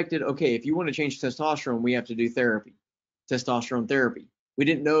expected, okay, if you want to change testosterone, we have to do therapy, testosterone therapy. We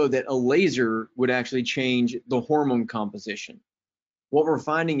didn't know that a laser would actually change the hormone composition. What we're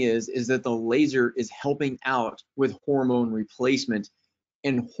finding is that the laser is helping out with hormone replacement,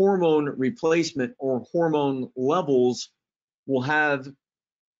 and hormone replacement or hormone levels will have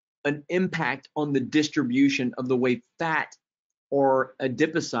an impact on the distribution of the way fat or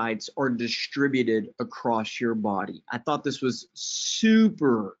adipocytes are distributed across your body. I thought this was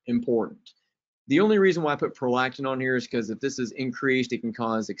super important. The only reason why I put prolactin on here is because if this is increased, it can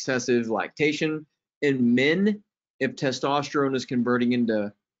cause excessive lactation. In men, if testosterone is converting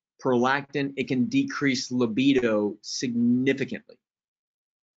into prolactin, it can decrease libido significantly.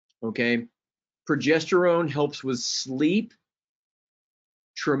 Okay, progesterone helps with sleep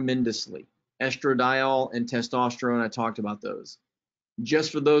tremendously. Estradiol and testosterone, I talked about those.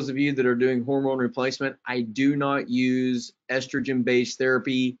 Just for those of you that are doing hormone replacement, I do not use estrogen-based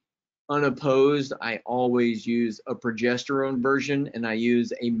therapy unopposed. I always use a progesterone version, and I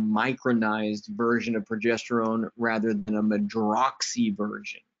use a micronized version of progesterone rather than a medroxy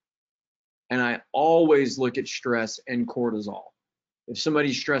version. And I always look at stress and cortisol. If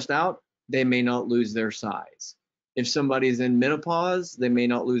somebody's stressed out, they may not lose their size. If somebody's in menopause, they may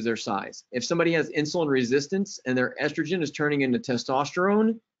not lose their size. If somebody has insulin resistance and their estrogen is turning into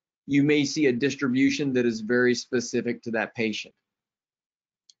testosterone, you may see a distribution that is very specific to that patient.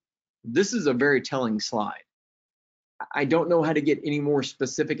 This is a very telling slide. I don't know how to get any more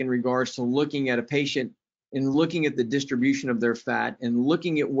specific in regards to looking at a patient and looking at the distribution of their fat and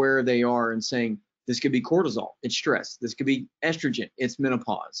looking at where they are and saying, this could be cortisol, it's stress. This could be estrogen, it's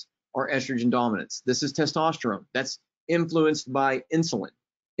menopause or estrogen dominance. This is testosterone, that's influenced by insulin.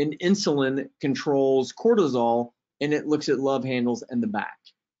 And insulin controls cortisol and it looks at love handles and the back.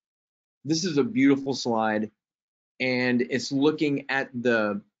 This is a beautiful slide and it's looking at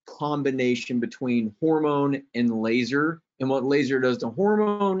the combination between hormone and laser and what laser does to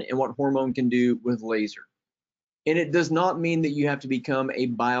hormone and what hormone can do with laser. And it does not mean that you have to become a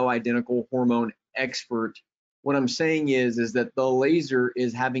bioidentical hormone expert. What I'm saying is that the laser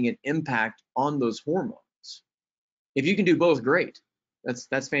is having an impact on those hormones. If you can do both, great.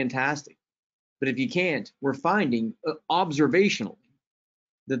 That's fantastic. But if you can't, we're finding observationally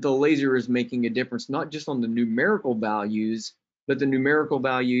that the laser is making a difference, not just on the numerical values, but the numerical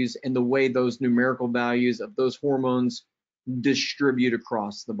values and the way those numerical values of those hormones distribute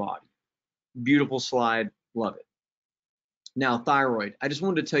across the body. Beautiful slide, love it. Now, thyroid. I just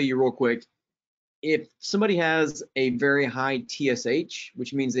wanted to tell you real quick, if somebody has a very high TSH,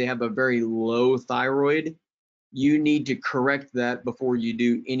 which means they have a very low thyroid, you need to correct that before you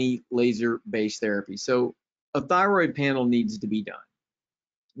do any laser-based therapy. So a thyroid panel needs to be done.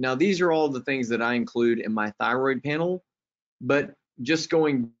 Now, these are all the things that I include in my thyroid panel, but just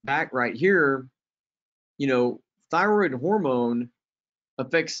going back right here, you know, thyroid hormone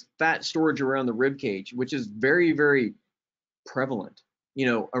affects fat storage around the rib cage, which is very, very prevalent, you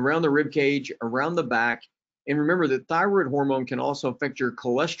know, around the rib cage, around the back. And remember that thyroid hormone can also affect your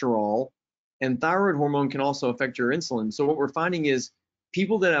cholesterol, and thyroid hormone can also affect your insulin. So what we're finding is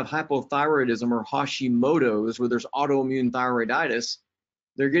people that have hypothyroidism or Hashimoto's, where there's autoimmune thyroiditis,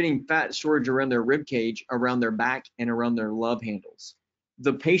 they're getting fat storage around their rib cage, around their back, and around their love handles.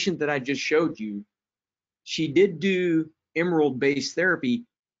 The patient that I just showed you, she did do emerald-based therapy,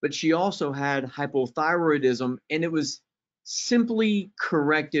 but she also had hypothyroidism, and it was simply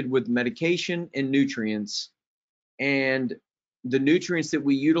corrected with medication and nutrients. And the nutrients that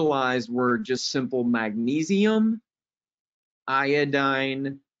we utilized were just simple magnesium,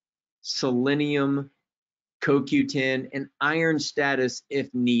 iodine, selenium, CoQ10, and iron status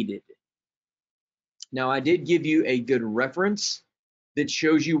if needed. Now, I did give you a good reference that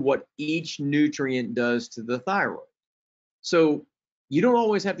shows you what each nutrient does to the thyroid. So you don't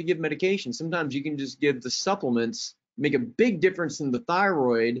always have to give medication. Sometimes you can just give the supplements, make a big difference in the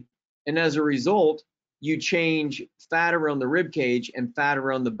thyroid, and as a result, you change fat around the rib cage and fat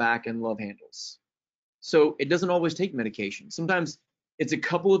around the back and love handles. So it doesn't always take medication. Sometimes it's a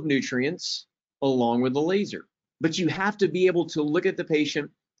couple of nutrients along with the laser. But you have to be able to look at the patient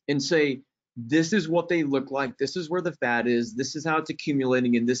and say, this is what they look like, this is where the fat is, this is how it's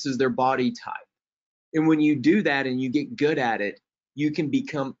accumulating, and this is their body type. And when you do that and you get good at it, you can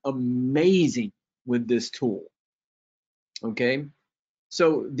become amazing with this tool. Okay?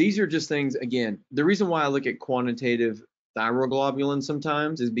 So these are just things, again, the reason why I look at quantitative thyroglobulin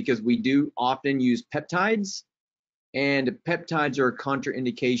sometimes is because we do often use peptides, and peptides are a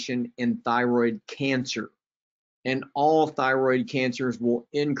contraindication in thyroid cancer. And all thyroid cancers will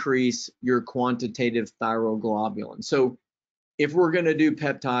increase your quantitative thyroglobulin. So if we're going to do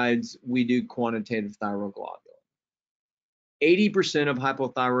peptides, we do quantitative thyroglobulin. 80% of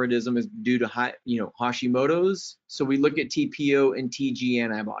hypothyroidism is due to Hashimoto's. So we look at TPO and TG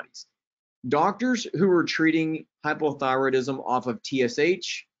antibodies. Doctors who are treating hypothyroidism off of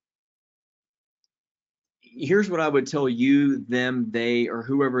TSH, here's what I would tell you, them, they, or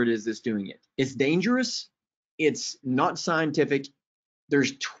whoever it is that's doing it. It's dangerous. It's not scientific.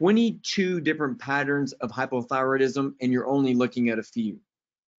 There's 22 different patterns of hypothyroidism, and you're only looking at a few.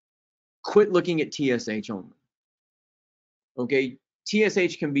 Quit looking at TSH only. Okay,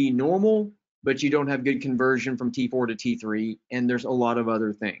 TSH can be normal, but you don't have good conversion from T4 to T3, and there's a lot of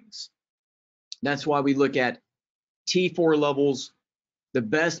other things. That's why we look at T4 levels. The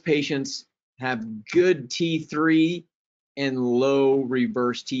best patients have good T3 and low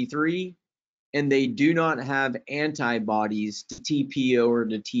reverse T3, and they do not have antibodies to TPO or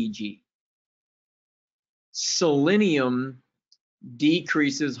to TG. Selenium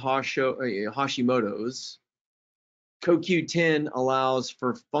decreases Hashimoto's. CoQ10 allows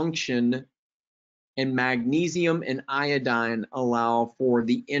for function, and magnesium and iodine allow for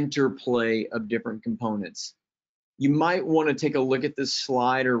the interplay of different components. You might want to take a look at this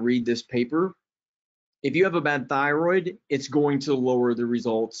slide or read this paper. If you have a bad thyroid, it's going to lower the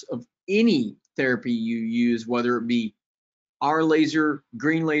results of any therapy you use, whether it be our laser,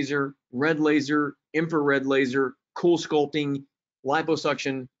 green laser, red laser, infrared laser, cool sculpting,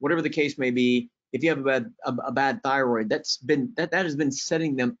 liposuction, whatever the case may be. If you have a bad thyroid, that has been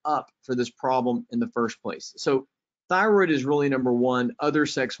setting them up for this problem in the first place. So thyroid is really number one, other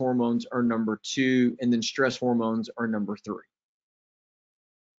sex hormones are number two, and then stress hormones are number three.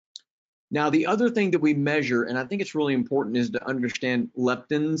 Now, the other thing that we measure, and I think it's really important, is to understand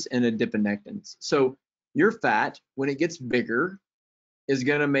leptins and adiponectins. So your fat, when it gets bigger, is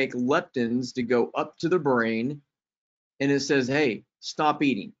going to make leptins to go up to the brain, and it says, hey, stop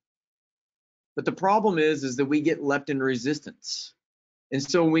eating. But the problem is that we get leptin resistance. And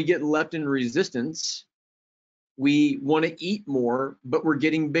so when we get leptin resistance, we want to eat more, but we're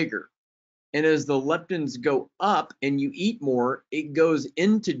getting bigger. And as the leptins go up and you eat more, it goes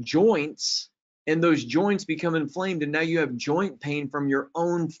into joints, and those joints become inflamed, and now you have joint pain from your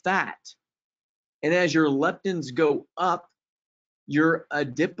own fat. And as your leptins go up, your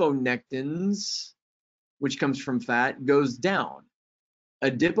adiponectins, which comes from fat, goes down.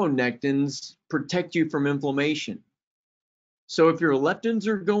 Adiponectins protect you from inflammation. So if your leptins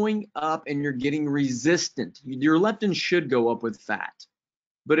are going up and you're getting resistant, your leptins should go up with fat.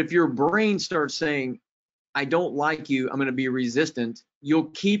 But if your brain starts saying, I don't like you, I'm going to be resistant,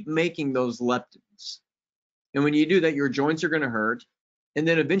 you'll keep making those leptins. And when you do that, your joints are going to hurt. And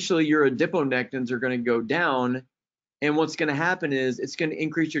then eventually your adiponectins are going to go down. And what's going to happen is it's going to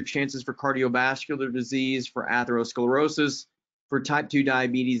increase your chances for cardiovascular disease, for atherosclerosis, for type 2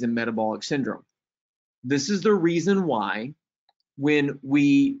 diabetes, and metabolic syndrome. This is the reason why when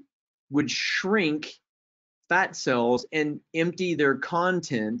we would shrink fat cells and empty their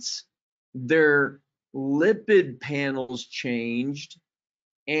contents, their lipid panels changed,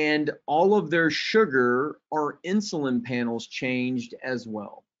 and all of their sugar or insulin panels changed as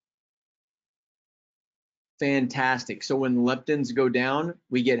well. Fantastic. So when leptins go down,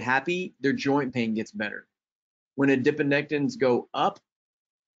 we get happy, their joint pain gets better. When adiponectins go up,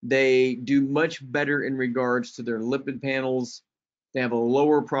 they do much better in regards to their lipid panels. They have a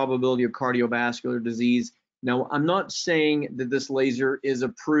lower probability of cardiovascular disease. Now, I'm not saying that this laser is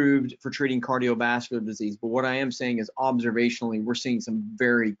approved for treating cardiovascular disease, but what I am saying is observationally, we're seeing some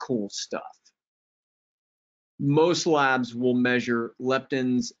very cool stuff. Most labs will measure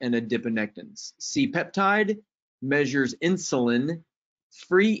leptins and adiponectins. C-peptide measures insulin.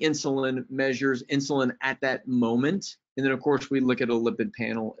 Free insulin measures insulin at that moment. And then of course we look at a lipid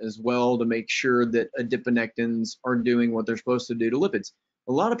panel as well to make sure that adiponectins are doing what they're supposed to do to lipids.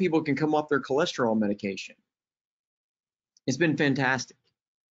 A lot of people can come off their cholesterol medication. It's been fantastic.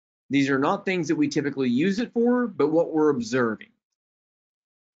 These are not things that we typically use it for, but what we're observing.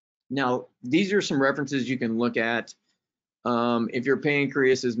 Now, these are some references you can look at. If your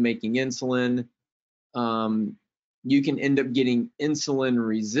pancreas is making insulin, you can end up getting insulin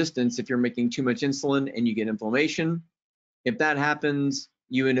resistance if you're making too much insulin and you get inflammation. If that happens,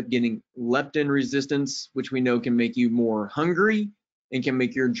 you end up getting leptin resistance, which we know can make you more hungry and can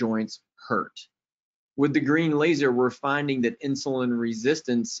make your joints hurt. With the green laser, we're finding that insulin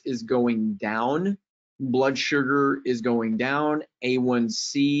resistance is going down, blood sugar is going down,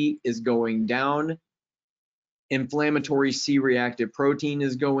 A1C is going down, inflammatory C-reactive protein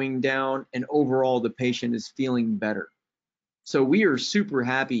is going down, and overall the patient is feeling better. So we are super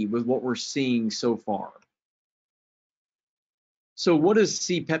happy with what we're seeing so far. So what is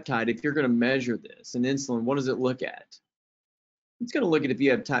C-peptide? If you're going to measure this and insulin, what does it look at? It's going to look at if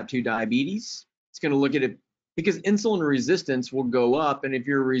you have type 2 diabetes. It's going to look at it because insulin resistance will go up. And if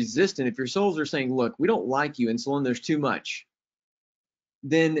you're resistant, if your cells are saying, look, we don't like you, insulin, there's too much,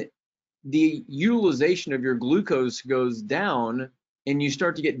 then the utilization of your glucose goes down and you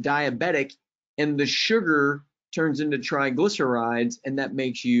start to get diabetic and the sugar turns into triglycerides and that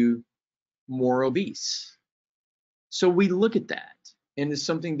makes you more obese. So we look at that and it's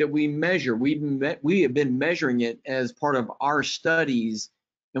something that we measure. We have been measuring it as part of our studies,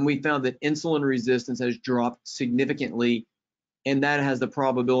 and we found that insulin resistance has dropped significantly, and that has the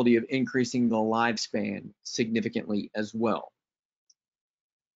probability of increasing the lifespan significantly as well.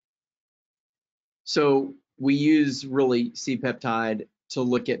 So we use really C-peptide to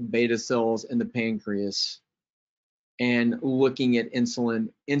look at beta cells in the pancreas and looking at insulin.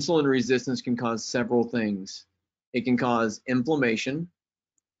 Insulin resistance can cause several things. It can cause inflammation.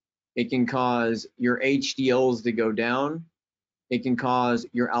 It can cause your HDLs to go down. It can cause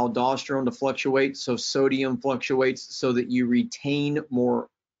your aldosterone to fluctuate, so sodium fluctuates so that you retain more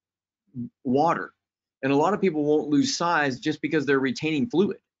water. And a lot of people won't lose size just because they're retaining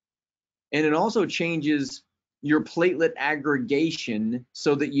fluid. And it also changes your platelet aggregation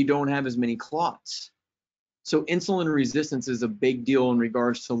so that you don't have as many clots. So insulin resistance is a big deal in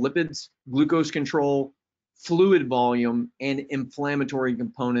regards to lipids, glucose control, fluid volume, and inflammatory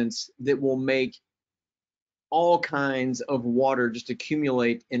components that will make all kinds of water just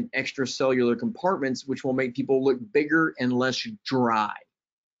accumulate in extracellular compartments, which will make people look bigger and less dry.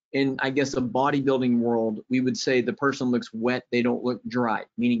 In, I guess, a bodybuilding world, we would say the person looks wet, they don't look dry,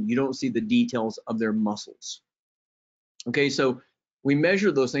 meaning you don't see the details of their muscles. Okay, so we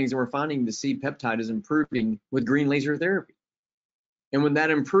measure those things and we're finding the C-peptide is improving with green laser therapy. And when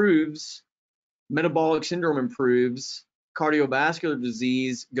that improves, metabolic syndrome improves, cardiovascular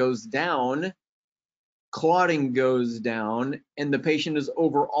disease goes down, clotting goes down, and the patient is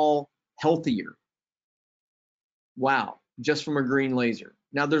overall healthier. Wow, just from a green laser.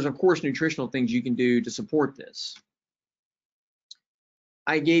 Now, there's of course nutritional things you can do to support this.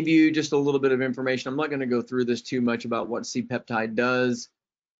 I gave you just a little bit of information. I'm not going to go through this too much about what C-peptide does.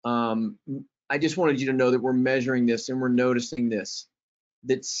 I just wanted you to know that we're measuring this and we're noticing this,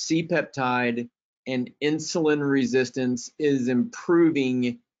 that C-peptide and insulin resistance is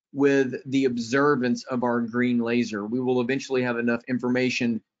improving with the observance of our green laser. We will eventually have enough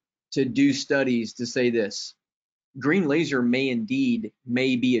information to do studies to say this. Green laser may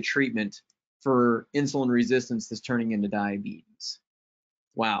be a treatment for insulin resistance that's turning into diabetes.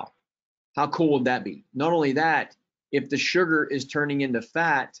 Wow, how cool would that be? Not only that, if the sugar is turning into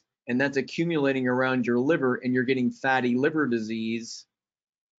fat and that's accumulating around your liver and you're getting fatty liver disease,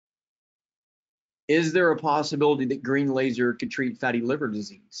 is there a possibility that green laser could treat fatty liver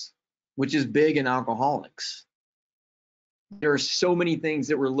disease, which is big in alcoholics? There are so many things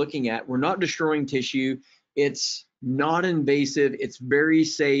that we're looking at. We're not destroying tissue. It's not invasive. It's very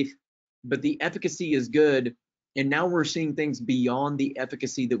safe, but the efficacy is good. And now we're seeing things beyond the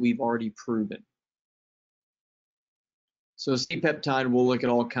efficacy that we've already proven. So C-peptide will look at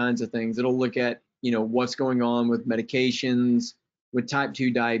all kinds of things. It'll look at, what's going on with medications, with type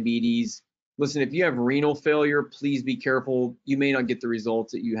 2 diabetes. Listen, if you have renal failure, please be careful. You may not get the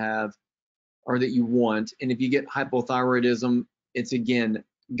results that you have or that you want. And if you get hypothyroidism, it's again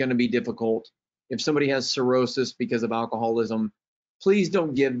going to be difficult. If somebody has cirrhosis because of alcoholism, please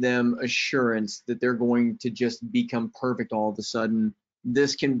don't give them assurance that they're going to just become perfect all of a sudden.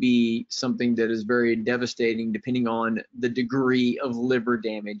 This can be something that is very devastating depending on the degree of liver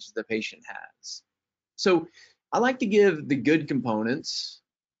damage the patient has. So I like to give the good components,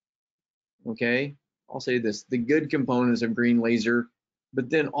 okay? I'll say this, the good components of green laser, but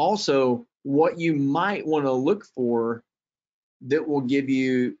then also what you might want to look for that will give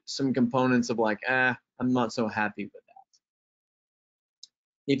you some components of like, I'm not so happy with that.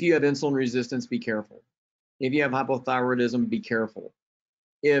 If you have insulin resistance, be careful. If you have hypothyroidism, be careful.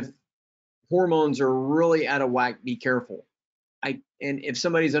 If hormones are really out of whack, be careful. And if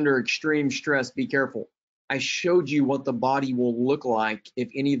somebody's under extreme stress, be careful. I showed you what the body will look like if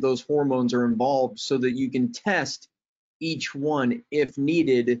any of those hormones are involved so that you can test each one if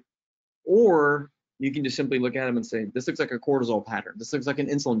needed, or you can just simply look at them and say, this looks like a cortisol pattern. This looks like an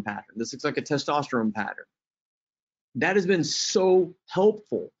insulin pattern. This looks like a testosterone pattern. That has been so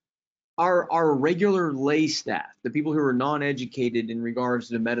helpful. Our regular lay staff, the people who are non-educated in regards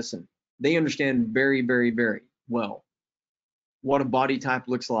to medicine, they understand very, very, very well what a body type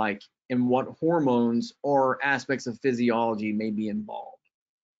looks like and what hormones or aspects of physiology may be involved.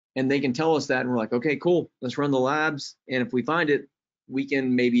 And they can tell us that, and we're like, okay, cool, let's run the labs. And if we find it, we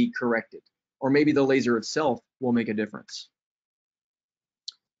can maybe correct it. Or maybe the laser itself will make a difference.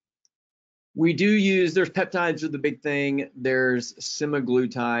 We do use, there's peptides are the big thing. There's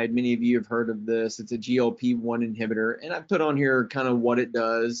semaglutide. Many of you have heard of this. It's a GLP-1 inhibitor. And I put on here kind of what it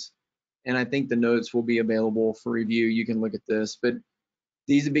does. And I think the notes will be available for review. You can look at this, but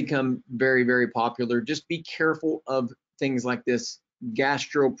these have become very, very popular. Just be careful of things like this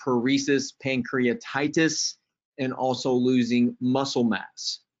gastroparesis, pancreatitis, and also losing muscle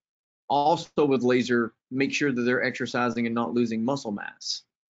mass. Also with laser, make sure that they're exercising and not losing muscle mass.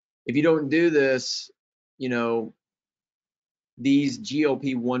 If you don't do this, you know, these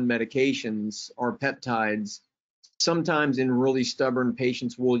GLP-1 medications or peptides, sometimes in really stubborn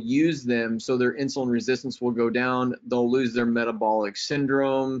patients will use them so their insulin resistance will go down, they'll lose their metabolic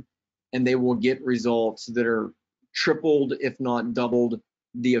syndrome, and they will get results that are tripled, if not doubled,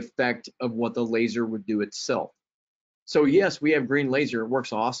 the effect of what the laser would do itself. So yes, we have green laser, it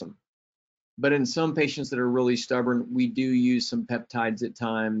works awesome. But in some patients that are really stubborn, we do use some peptides at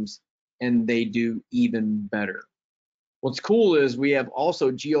times, and they do even better. What's cool is we have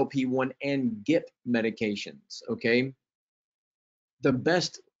also GLP-1 and GIP medications, okay? The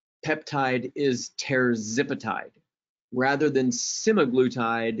best peptide is terzipatide. Rather than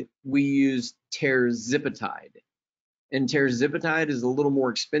semaglutide, we use terzipatide. And terzipatide is a little more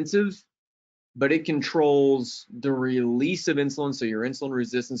expensive, but it controls the release of insulin, so your insulin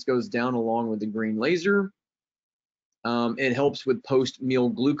resistance goes down along with the green laser. It helps with post-meal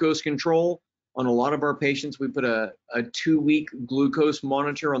glucose control. On a lot of our patients, we put a 2-week glucose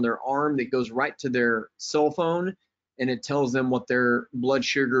monitor on their arm that goes right to their cell phone, and it tells them what their blood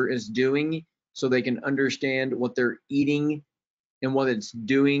sugar is doing so they can understand what they're eating and what it's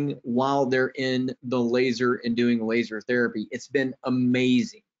doing while they're in the laser and doing laser therapy. It's been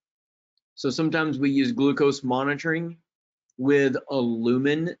amazing. So sometimes we use glucose monitoring with a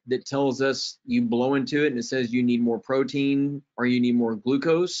lumen that tells us, you blow into it and it says you need more protein or you need more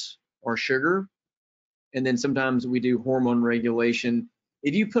glucose or sugar. And then sometimes we do hormone regulation.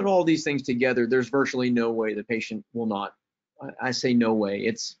 If you put all these things together, there's virtually no way the patient will not, I say no way,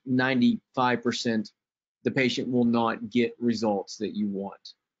 it's 95% the patient will not get results that you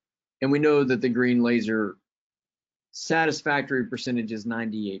want. And we know that the green laser satisfactory percentage is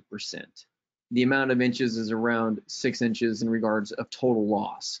 98%. The amount of inches is around 6 inches in regards of total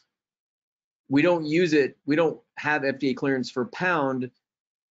loss. We don't use it, we don't have FDA clearance for pound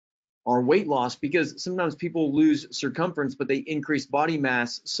or weight loss because sometimes people lose circumference, but they increase body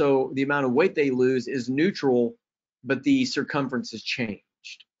mass. So the amount of weight they lose is neutral, but the circumference has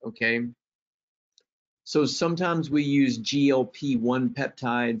changed, okay? So sometimes we use GLP-1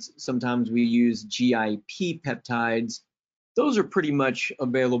 peptides, sometimes we use GIP peptides. Those are pretty much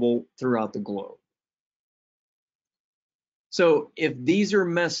available throughout the globe. So if these are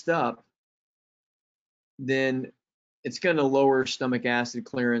messed up, then it's going to lower stomach acid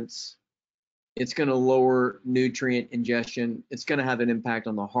clearance. It's going to lower nutrient ingestion. It's going to have an impact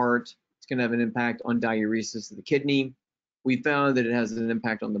on the heart. It's going to have an impact on diuresis of the kidney. We found that it has an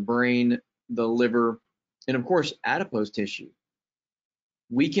impact on the brain, the liver, and of course, adipose tissue.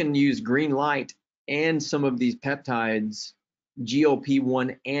 We can use green light and some of these peptides,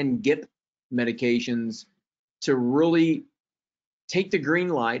 GLP-1 and GIP medications, to really take the green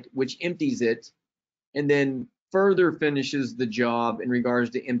light, which empties it, and then further finishes the job in regards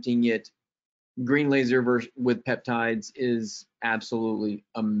to emptying it. Green laser with peptides is absolutely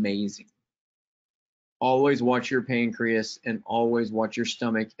amazing. Always watch your pancreas and always watch your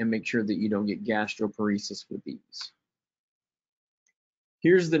stomach and make sure that you don't get gastroparesis with these.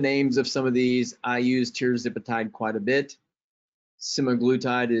 Here's the names of some of these. I use terzipatide quite a bit.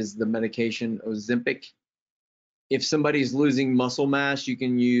 Semaglutide is the medication Ozempic. If somebody's losing muscle mass, you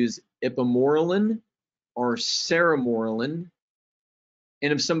can use ipamorelin or ceramorelin.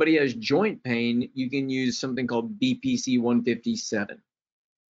 And if somebody has joint pain, you can use something called BPC 157.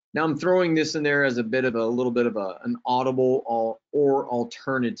 Now I'm throwing this in there as a little bit of an audible or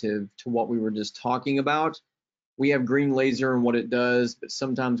alternative to what we were just talking about. We have green laser and what it does, but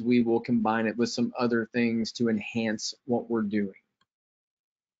sometimes we will combine it with some other things to enhance what we're doing.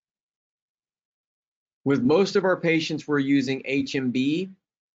 With most of our patients, we're using HMB,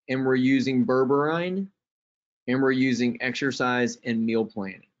 and we're using berberine, and we're using exercise and meal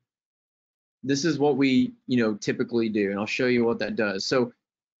planning. This is what we, typically do, and I'll show you what that does. So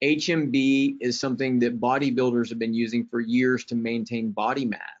HMB is something that bodybuilders have been using for years to maintain body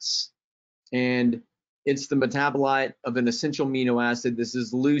mass. And it's the metabolite of an essential amino acid. This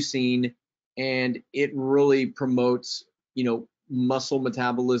is leucine, and it really promotes, muscle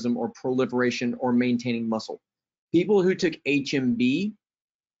metabolism or proliferation or maintaining muscle. People who took HMB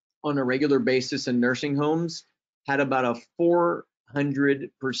on a regular basis in nursing homes had about a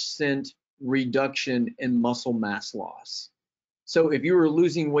 400% reduction in muscle mass loss. So if you were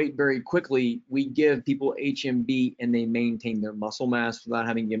losing weight very quickly, we give people HMB and they maintain their muscle mass without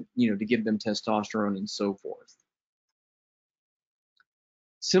having to give them testosterone and so forth.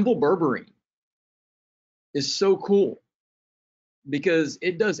 Simple berberine is so cool because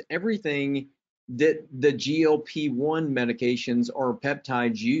it does everything that the GLP-1 medications or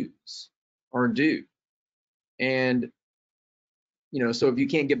peptides use or do. And, so if you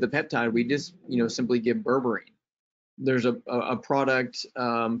can't give the peptide, we just, simply give berberine. There's a product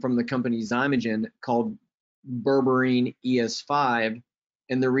from the company Zymogen called berberine ES5.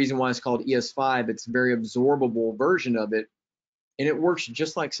 And the reason why it's called ES5, it's a very absorbable version of it. And it works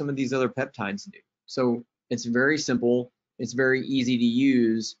just like some of these other peptides do. So it's very simple. It's very easy to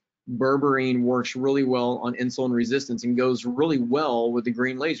use. Berberine works really well on insulin resistance and goes really well with the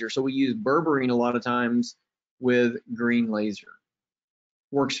green laser. So we use berberine a lot of times with green laser.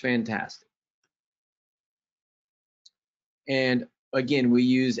 Works fantastic. And again, we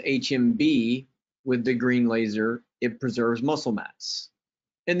use HMB with the green laser. It preserves muscle mass.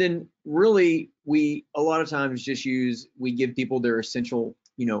 And then really, we a lot of times we give people their essential,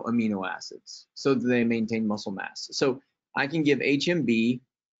 amino acids so that they maintain muscle mass. So I can give HMB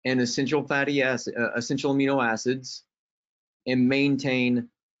and essential amino acids and maintain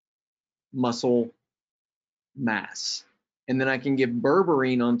muscle mass. And then I can give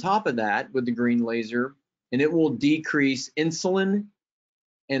berberine on top of that with the green laser, and it will decrease insulin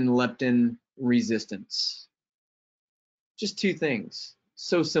and leptin resistance. Just two things.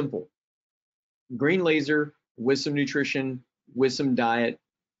 So simple. Green laser with some nutrition, with some diet,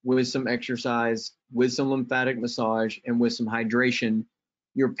 with some exercise, with some lymphatic massage, and with some hydration,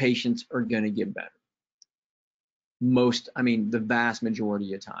 your patients are going to get better. The vast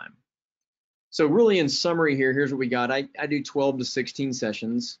majority of time. So really in summary here's what we got. I do 12 to 16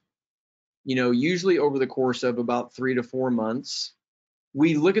 sessions, usually over the course of about 3 to 4 months.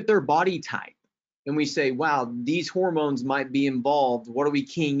 We look at their body type and we say, wow, these hormones might be involved. What are we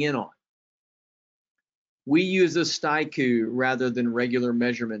keying in on? We use a STIQ rather than regular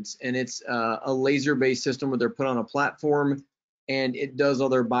measurements, and it's a laser-based system where they're put on a platform and it does all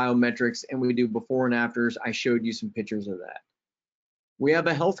their biometrics, and we do before and afters. I showed you some pictures of that. We have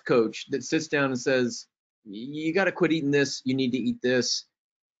a health coach that sits down and says, you got to quit eating this, you need to eat this.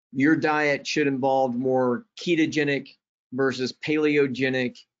 Your diet should involve more ketogenic versus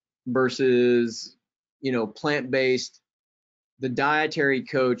paleogenic versus, plant-based. The dietary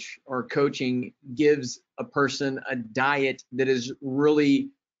coach or coaching gives a person a diet that is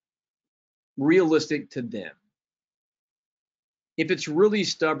really realistic to them. If it's really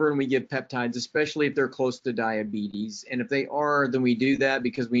stubborn, we give peptides, especially if they're close to diabetes. And if they are, then we do that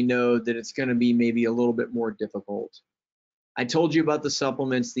because we know that it's going to be maybe a little bit more difficult. I told you about the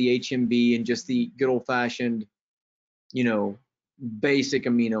supplements, the HMB, and just the good old-fashioned, basic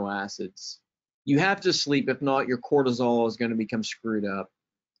amino acids. You have to sleep. If not, your cortisol is going to become screwed up.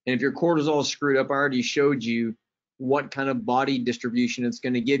 And if your cortisol is screwed up, I already showed you what kind of body distribution it's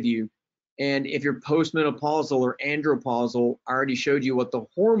going to give you. And if you're postmenopausal or andropausal, I already showed you what the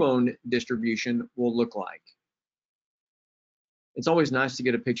hormone distribution will look like. It's always nice to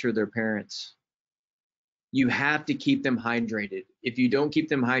get a picture of their parents. You have to keep them hydrated. If you don't keep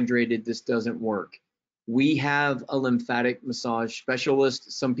them hydrated, this doesn't work. We have a lymphatic massage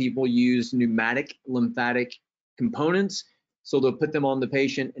specialist. Some people use pneumatic lymphatic components. So they'll put them on the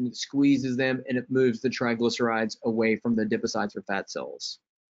patient and it squeezes them and it moves the triglycerides away from the adipocytes or fat cells.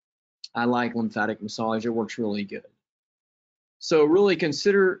 I like lymphatic massage. It works really good. So really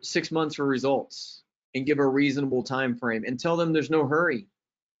consider 6 months for results and give a reasonable time frame and tell them there's no hurry.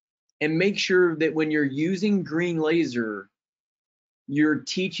 And make sure that when you're using green laser, you're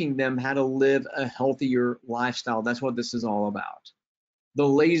teaching them how to live a healthier lifestyle. That's what this is all about. The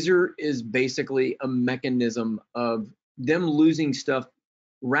laser is basically a mechanism of them losing stuff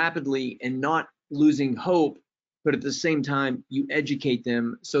rapidly and not losing hope, but at the same time, you educate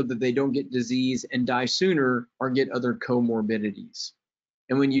them so that they don't get disease and die sooner or get other comorbidities.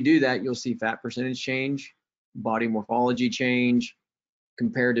 And when you do that, you'll see fat percentage change, body morphology change,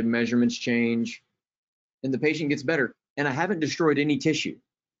 comparative measurements change, and the patient gets better. And I haven't destroyed any tissue.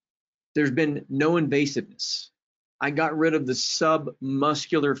 There's been no invasiveness. I got rid of the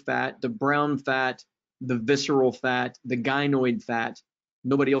submuscular fat, the brown fat, the visceral fat, the gynoid fat.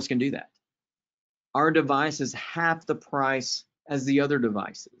 Nobody else can do that. Our device is half the price as the other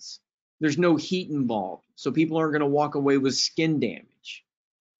devices. There's no heat involved, so people aren't going to walk away with skin damage.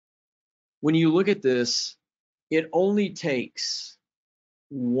 When you look at this, it only takes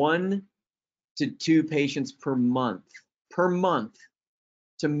 1 to 2 patients per month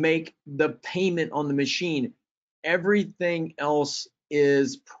to make the payment on the machine. Everything else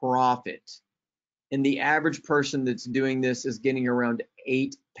is profit. And the average person that's doing this is getting around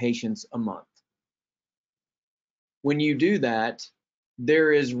 8 patients a month. When you do that,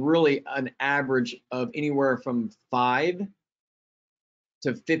 there is really an average of anywhere from $5,000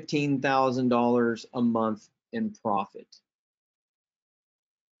 to $15,000 a month in profit.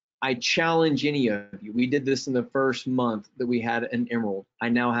 I challenge any of you. We did this in the first month that we had an Emerald. I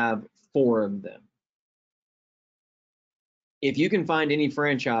now have 4 of them. If you can find any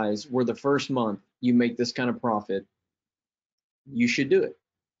franchise where the first month you make this kind of profit, you should do it.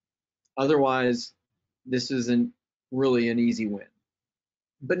 Otherwise, this isn't really an easy win.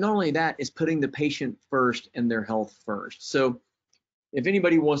 But not only that, is putting the patient first and their health first. So if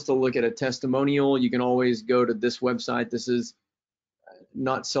anybody wants to look at a testimonial, you can always go to this website. This is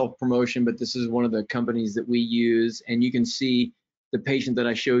not self-promotion, but this is one of the companies that we use, and you can see the patient that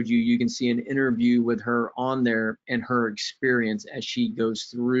I showed you. You can see an interview with her on there and her experience as she goes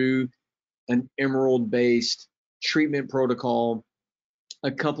through an Emerald-based treatment protocol,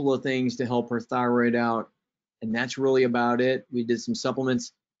 a couple of things to help her thyroid out, and that's really about it. We did some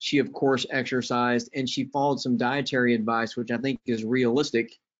supplements. She, of course, exercised, and she followed some dietary advice, which I think is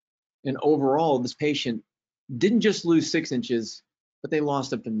realistic. And overall, this patient didn't just lose 6 inches, but they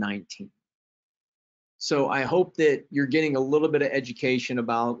lost up to 19. So I hope that you're getting a little bit of education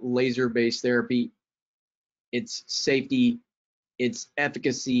about laser-based therapy, its safety, its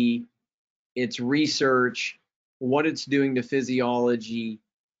efficacy, its research, what it's doing to physiology,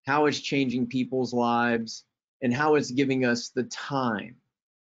 how it's changing people's lives, and how it's giving us the time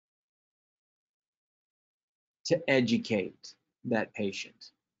to educate that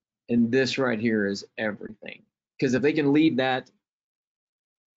patient. And this right here is everything. Because if they can lead that,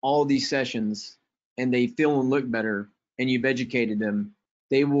 all these sessions, and they feel and look better, and you've educated them,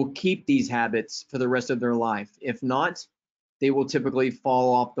 they will keep these habits for the rest of their life. If not, they will typically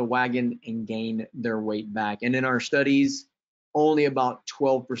fall off the wagon and gain their weight back. And in our studies, only about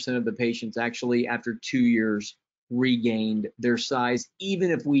 12% of the patients actually, after 2 years, regained their size, even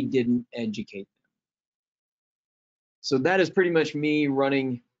if we didn't educate them. So that is pretty much me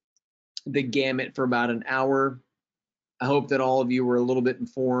running the gamut for about an hour. I hope that all of you were a little bit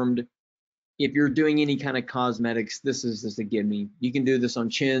informed. If you're doing any kind of cosmetics, this is just a gimme. You can do this on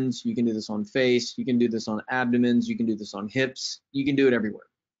chins, you can do this on face, you can do this on abdomens, you can do this on hips, you can do it everywhere.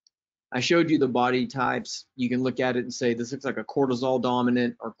 I showed you the body types. You can look at it and say, this looks like a cortisol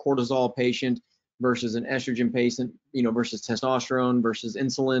dominant or cortisol patient versus an estrogen patient, versus testosterone versus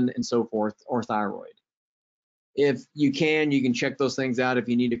insulin and so forth, or thyroid. If you can check those things out. If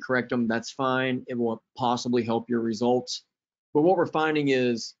you need to correct them, that's fine. It will possibly help your results. But what we're finding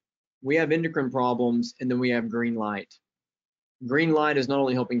is we have endocrine problems, and then we have green light. Green light is not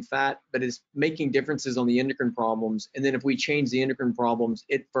only helping fat, but it's making differences on the endocrine problems. And then if we change the endocrine problems,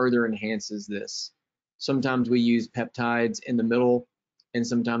 it further enhances this. Sometimes we use peptides in the middle, and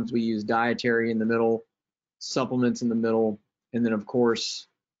sometimes we use dietary in the middle, supplements in the middle, and then of course,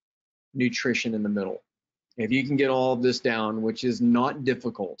 nutrition in the middle. If you can get all of this down, which is not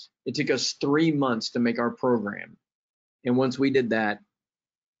difficult, it took us 3 months to make our program. And once we did that,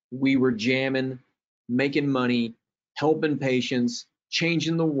 we were jamming, making money, helping patients,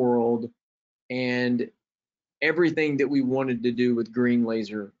 changing the world, and everything that we wanted to do with green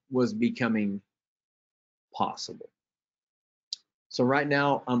laser was becoming possible. So right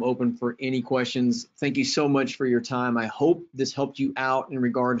now, I'm open for any questions. Thank you so much for your time. I hope this helped you out in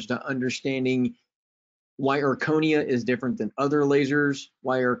regards to understanding why Erchonia is different than other lasers,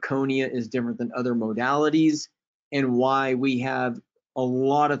 why Erchonia is different than other modalities, and why we have a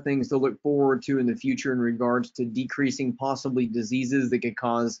lot of things to look forward to in the future in regards to decreasing possibly diseases that could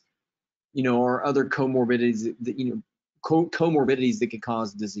cause, or other comorbidities that, comorbidities that could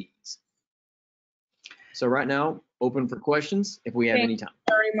cause disease. So right now, open for questions if we have any time. Thank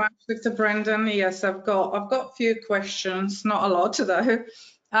you very much, Dr. Brendan. Yes, I've got a few questions, not a lot though.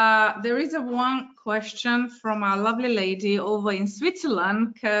 There is one question from our lovely lady over in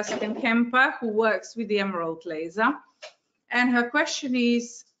Switzerland, Kirsten Kemper, who works with the emerald laser. And her question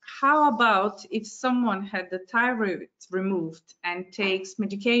is, how about if someone had the thyroid removed and takes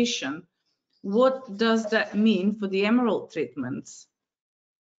medication? What does that mean for the emerald treatments?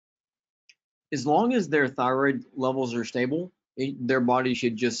 As long as their thyroid levels are stable, their body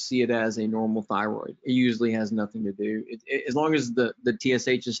should just see it as a normal thyroid. It usually has nothing to do. As long as the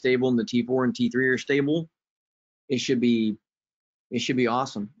TSH is stable and the T4 and T3 are stable, it should be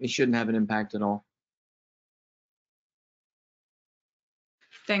awesome. It shouldn't have an impact at all.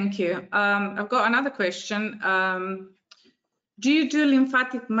 Thank you. I've got another question. Do you do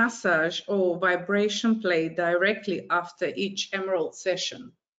lymphatic massage or vibration play directly after each emerald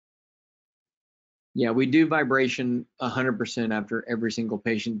session? Yeah, we do vibration 100% after every single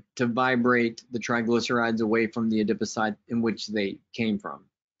patient to vibrate the triglycerides away from the adipocyte in which they came from.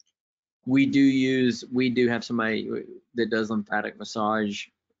 We do have somebody that does lymphatic massage.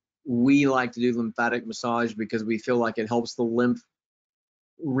 We like to do lymphatic massage because we feel like it helps the lymph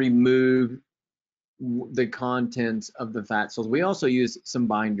remove the contents of the fat cells. We also use some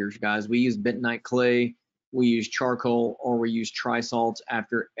binders, guys. We use bentonite clay, we use charcoal, or we use trisalts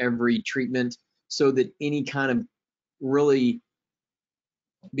after every treatment, so that any kind of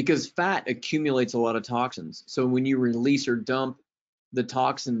because fat accumulates a lot of toxins. So when you release or dump the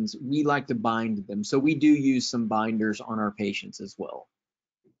toxins, we like to bind them. So we do use some binders on our patients as well.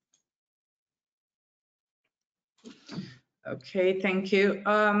 Okay, thank you.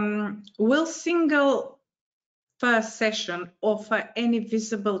 Will single first session offer any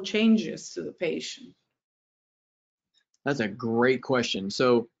visible changes to the patient? That's a great question.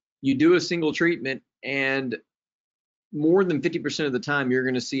 So you do a single treatment, and more than 50% of the time, you're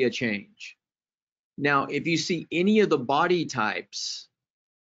going to see a change. Now, if you see any of the body types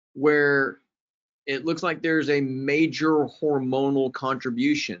where it looks like there's a major hormonal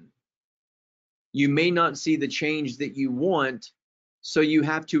contribution, you may not see the change that you want. So you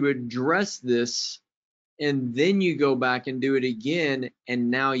have to address this, and then you go back and do it again, and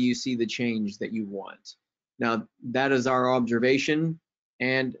now you see the change that you want. Now, that is our observation,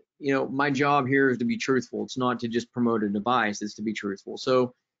 and my job here is to be truthful. It's not to just promote a device, it's to be truthful.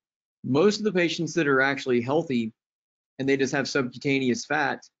 So most of the patients that are actually healthy and they just have subcutaneous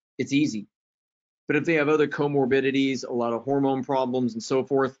fat, it's easy. But if they have other comorbidities, a lot of hormone problems and so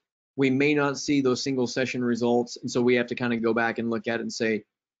forth, we may not see those single session results. And so we have to kind of go back and look at it and say,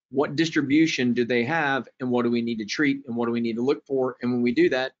 what distribution do they have, and what do we need to treat, and what do we need to look for? And when we do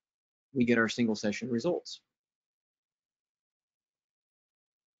that, we get our single session results.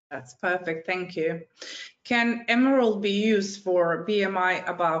 That's perfect, thank you. Can emerald be used for BMI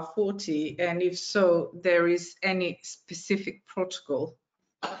above 40? And if so, there is any specific protocol?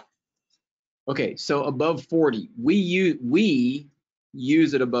 Okay, so above 40, we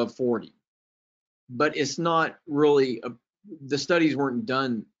use it above 40, but it's not really, the studies weren't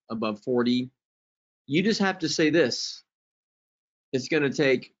done above 40. You just have to say this: it's going to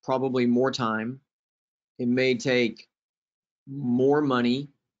take probably more time, it may take more money,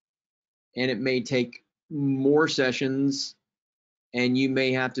 and it may take more sessions, and you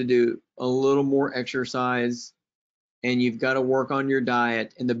may have to do a little more exercise, and you've got to work on your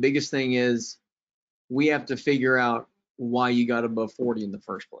diet. And the biggest thing is, we have to figure out why you got above 40 in the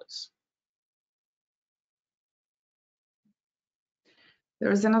first place.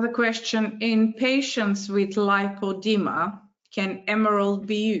 There is another question. In patients with lipodema, can emerald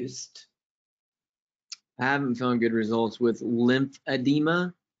be used? I haven't found good results with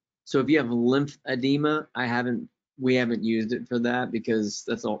lymphedema. So if you have lymphedema, we haven't used it for that, because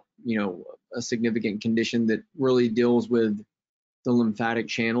that's all, a significant condition that really deals with the lymphatic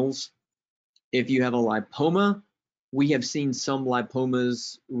channels. If you have a lipoma, we have seen some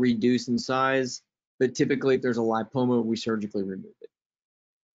lipomas reduce in size, but typically if there's a lipoma, we surgically remove it.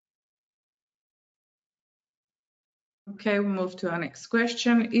 Okay, we'll move to our next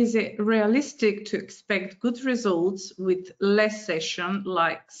question. Is it realistic to expect good results with less session,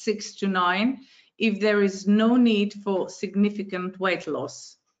 like 6 to 9, if there is no need for significant weight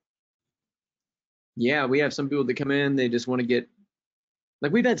loss? Yeah, we have some people that come in, they just want to get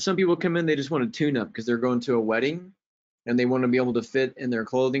Like we've had some people come in, they just want to tune up because they're going to a wedding and they want to be able to fit in their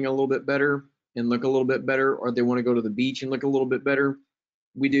clothing a little bit better and look a little bit better, or they want to go to the beach and look a little bit better.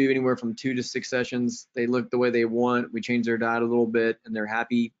 We do anywhere from 2 to 6 sessions. They look the way they want. We change their diet a little bit and they're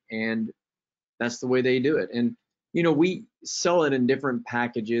happy, and that's the way they do it. And, you know, we sell it in different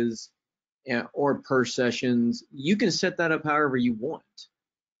packages or per sessions. You can set that up however you want.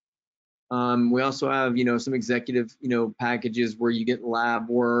 We also have, you know, some executive, you know, packages where you get lab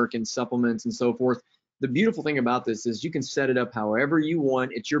work and supplements and so forth. The beautiful thing about this is you can set it up however you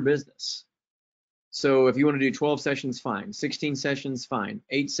want. It's your business. So if you want to do 12 sessions, fine. 16 sessions, fine.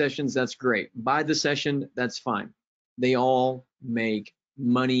 8 sessions, that's great. By the session, that's fine. They all make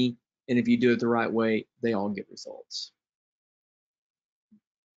money, and if you do it the right way, they all get results.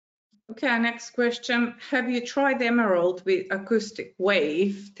 Okay, our next question. Have you tried Emerald with acoustic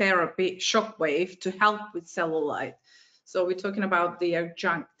wave therapy, shock wave, to help with cellulite? So we're talking about the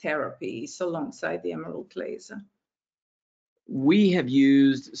adjunct therapies alongside the Emerald laser. We have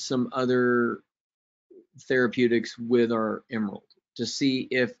used some other therapeutics with our Emerald to see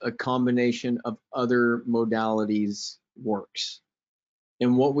if a combination of other modalities works.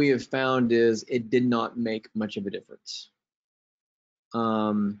 And what we have found is it did not make much of a difference.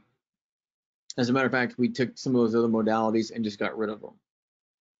 As a matter of fact, we took some of those other modalities and just got rid of them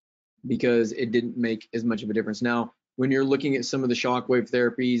because it didn't make as much of a difference. Now, when you're looking at some of the shockwave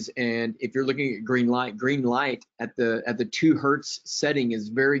therapies, and if you're looking at green light at the 2 hertz setting is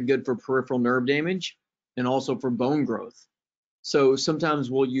very good for peripheral nerve damage and also for bone growth. So sometimes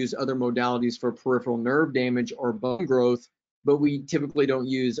we'll use other modalities for peripheral nerve damage or bone growth, but we typically don't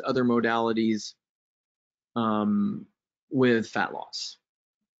use other modalities with fat loss.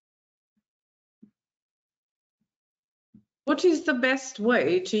 What is the best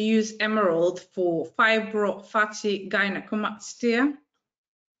way to use Emerald for fibro-fatty gynecomastia?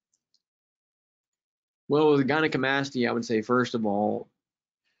 Well, with gynecomastia, I would say, first of all,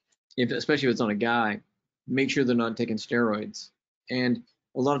 especially if it's on a guy, make sure they're not taking steroids. And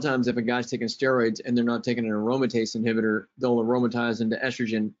a lot of times if a guy's taking steroids and they're not taking an aromatase inhibitor, they'll aromatize into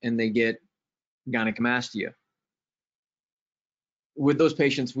estrogen and they get gynecomastia. With those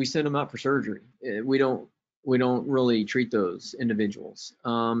patients, we send them out for surgery. We don't really treat those individuals.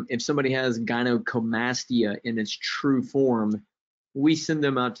 If somebody has gynecomastia in its true form, we send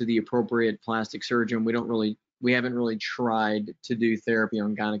them out to the appropriate plastic surgeon. We haven't really tried to do therapy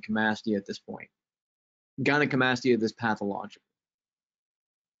on gynecomastia at this point. Gynecomastia is pathological.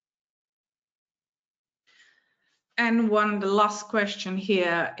 And the last question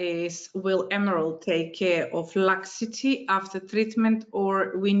here is, will Emerald take care of laxity after treatment,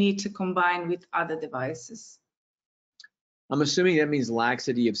 or we need to combine with other devices? I'm assuming that means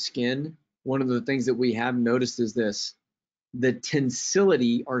laxity of skin. One of the things that we have noticed is this: the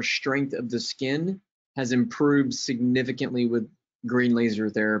tensility or strength of the skin has improved significantly with green laser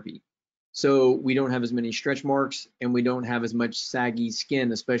therapy. So we don't have as many stretch marks and we don't have as much saggy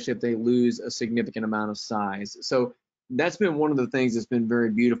skin, especially if they lose a significant amount of size. So that's been one of the things that's been very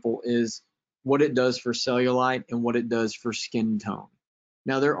beautiful, is what it does for cellulite and what it does for skin tone.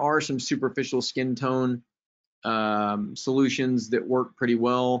 Now, there are some superficial skin tone solutions that work pretty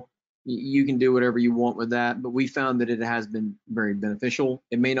well. You can do whatever you want with that, but we found that it has been very beneficial.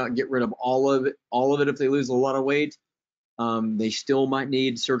 It may not get rid of all of it if they lose a lot of weight. They still might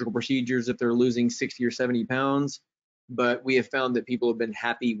need surgical procedures if they're losing 60 or 70 pounds, but we have found that people have been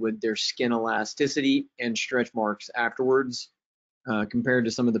happy with their skin elasticity and stretch marks afterwards, compared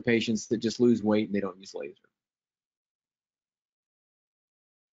to some of the patients that just lose weight and they don't use laser.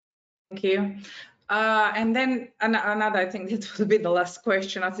 Thank you. And then another, I think this will be the last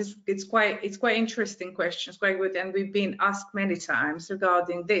question. It's quite interesting questions, quite good, and we've been asked many times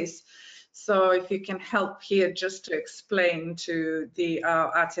regarding this. So if you can help here just to explain to the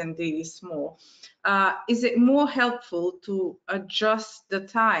attendees more. Is it more helpful to adjust the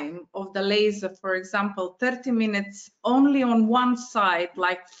time of the laser, for example, 30 minutes only on one side,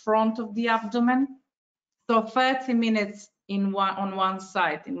 like front of the abdomen? So 30 minutes on one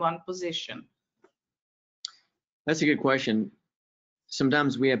side, in one position? That's a good question.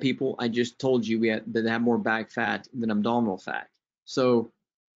 Sometimes we have people, I just told you, that have more back fat than abdominal fat. So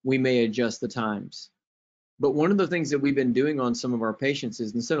we may adjust the times. But one of the things that we've been doing on some of our patients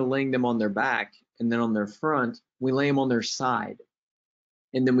is, instead of laying them on their back and then on their front, we lay them on their side.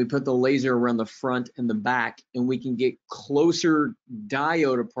 And then we put the laser around the front and the back, and we can get closer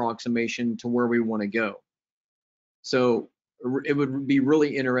diode approximation to where we want to go. So it would be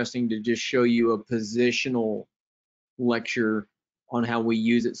really interesting to just show you a positional lecture on how we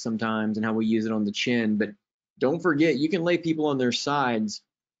use it sometimes and how we use it on the chin. But don't forget, you can lay people on their sides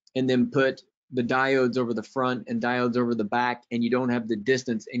and then put the diodes over the front and diodes over the back, and you don't have the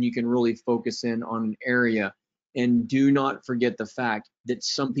distance, and you can really focus in on an area. And do not forget the fact that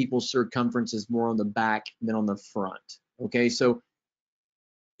some people's circumference is more on the back than on the front. Okay, so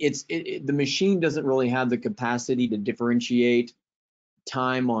the machine doesn't really have the capacity to differentiate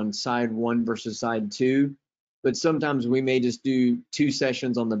time on side 1 versus side 2, but sometimes we may just do 2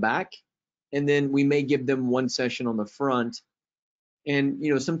 sessions on the back, and then we may give them 1 session on the front. And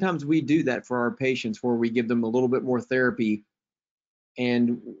sometimes we do that for our patients, where we give them a little bit more therapy,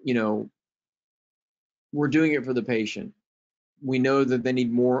 and we're doing it for the patient. We know that they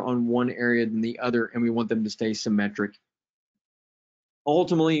need more on one area than the other, and we want them to stay symmetric.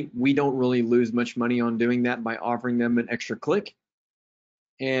 Ultimately, we don't really lose much money on doing that by offering them an extra click,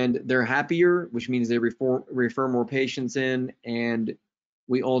 and they're happier, which means they refer more patients in, and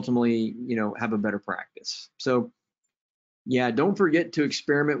we ultimately have a better practice. So yeah, don't forget to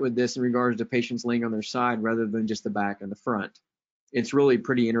experiment with this in regards to patients laying on their side rather than just the back and the front. It's really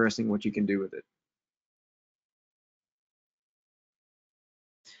pretty interesting what you can do with it.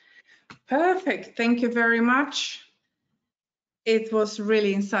 Perfect. Thank you very much. It was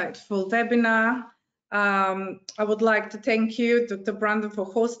really insightful webinar. I would like to thank you, Dr. Brandon, for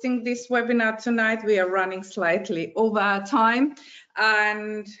hosting this webinar tonight. We are running slightly over our time.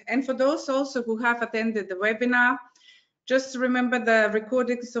 And for those also who have attended the webinar, just remember the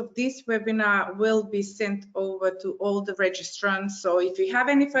recordings of this webinar will be sent over to all the registrants. So if you have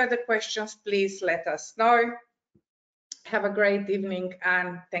any further questions, please let us know. Have a great evening,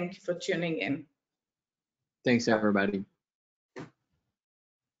 and thank you for tuning in. Thanks, everybody.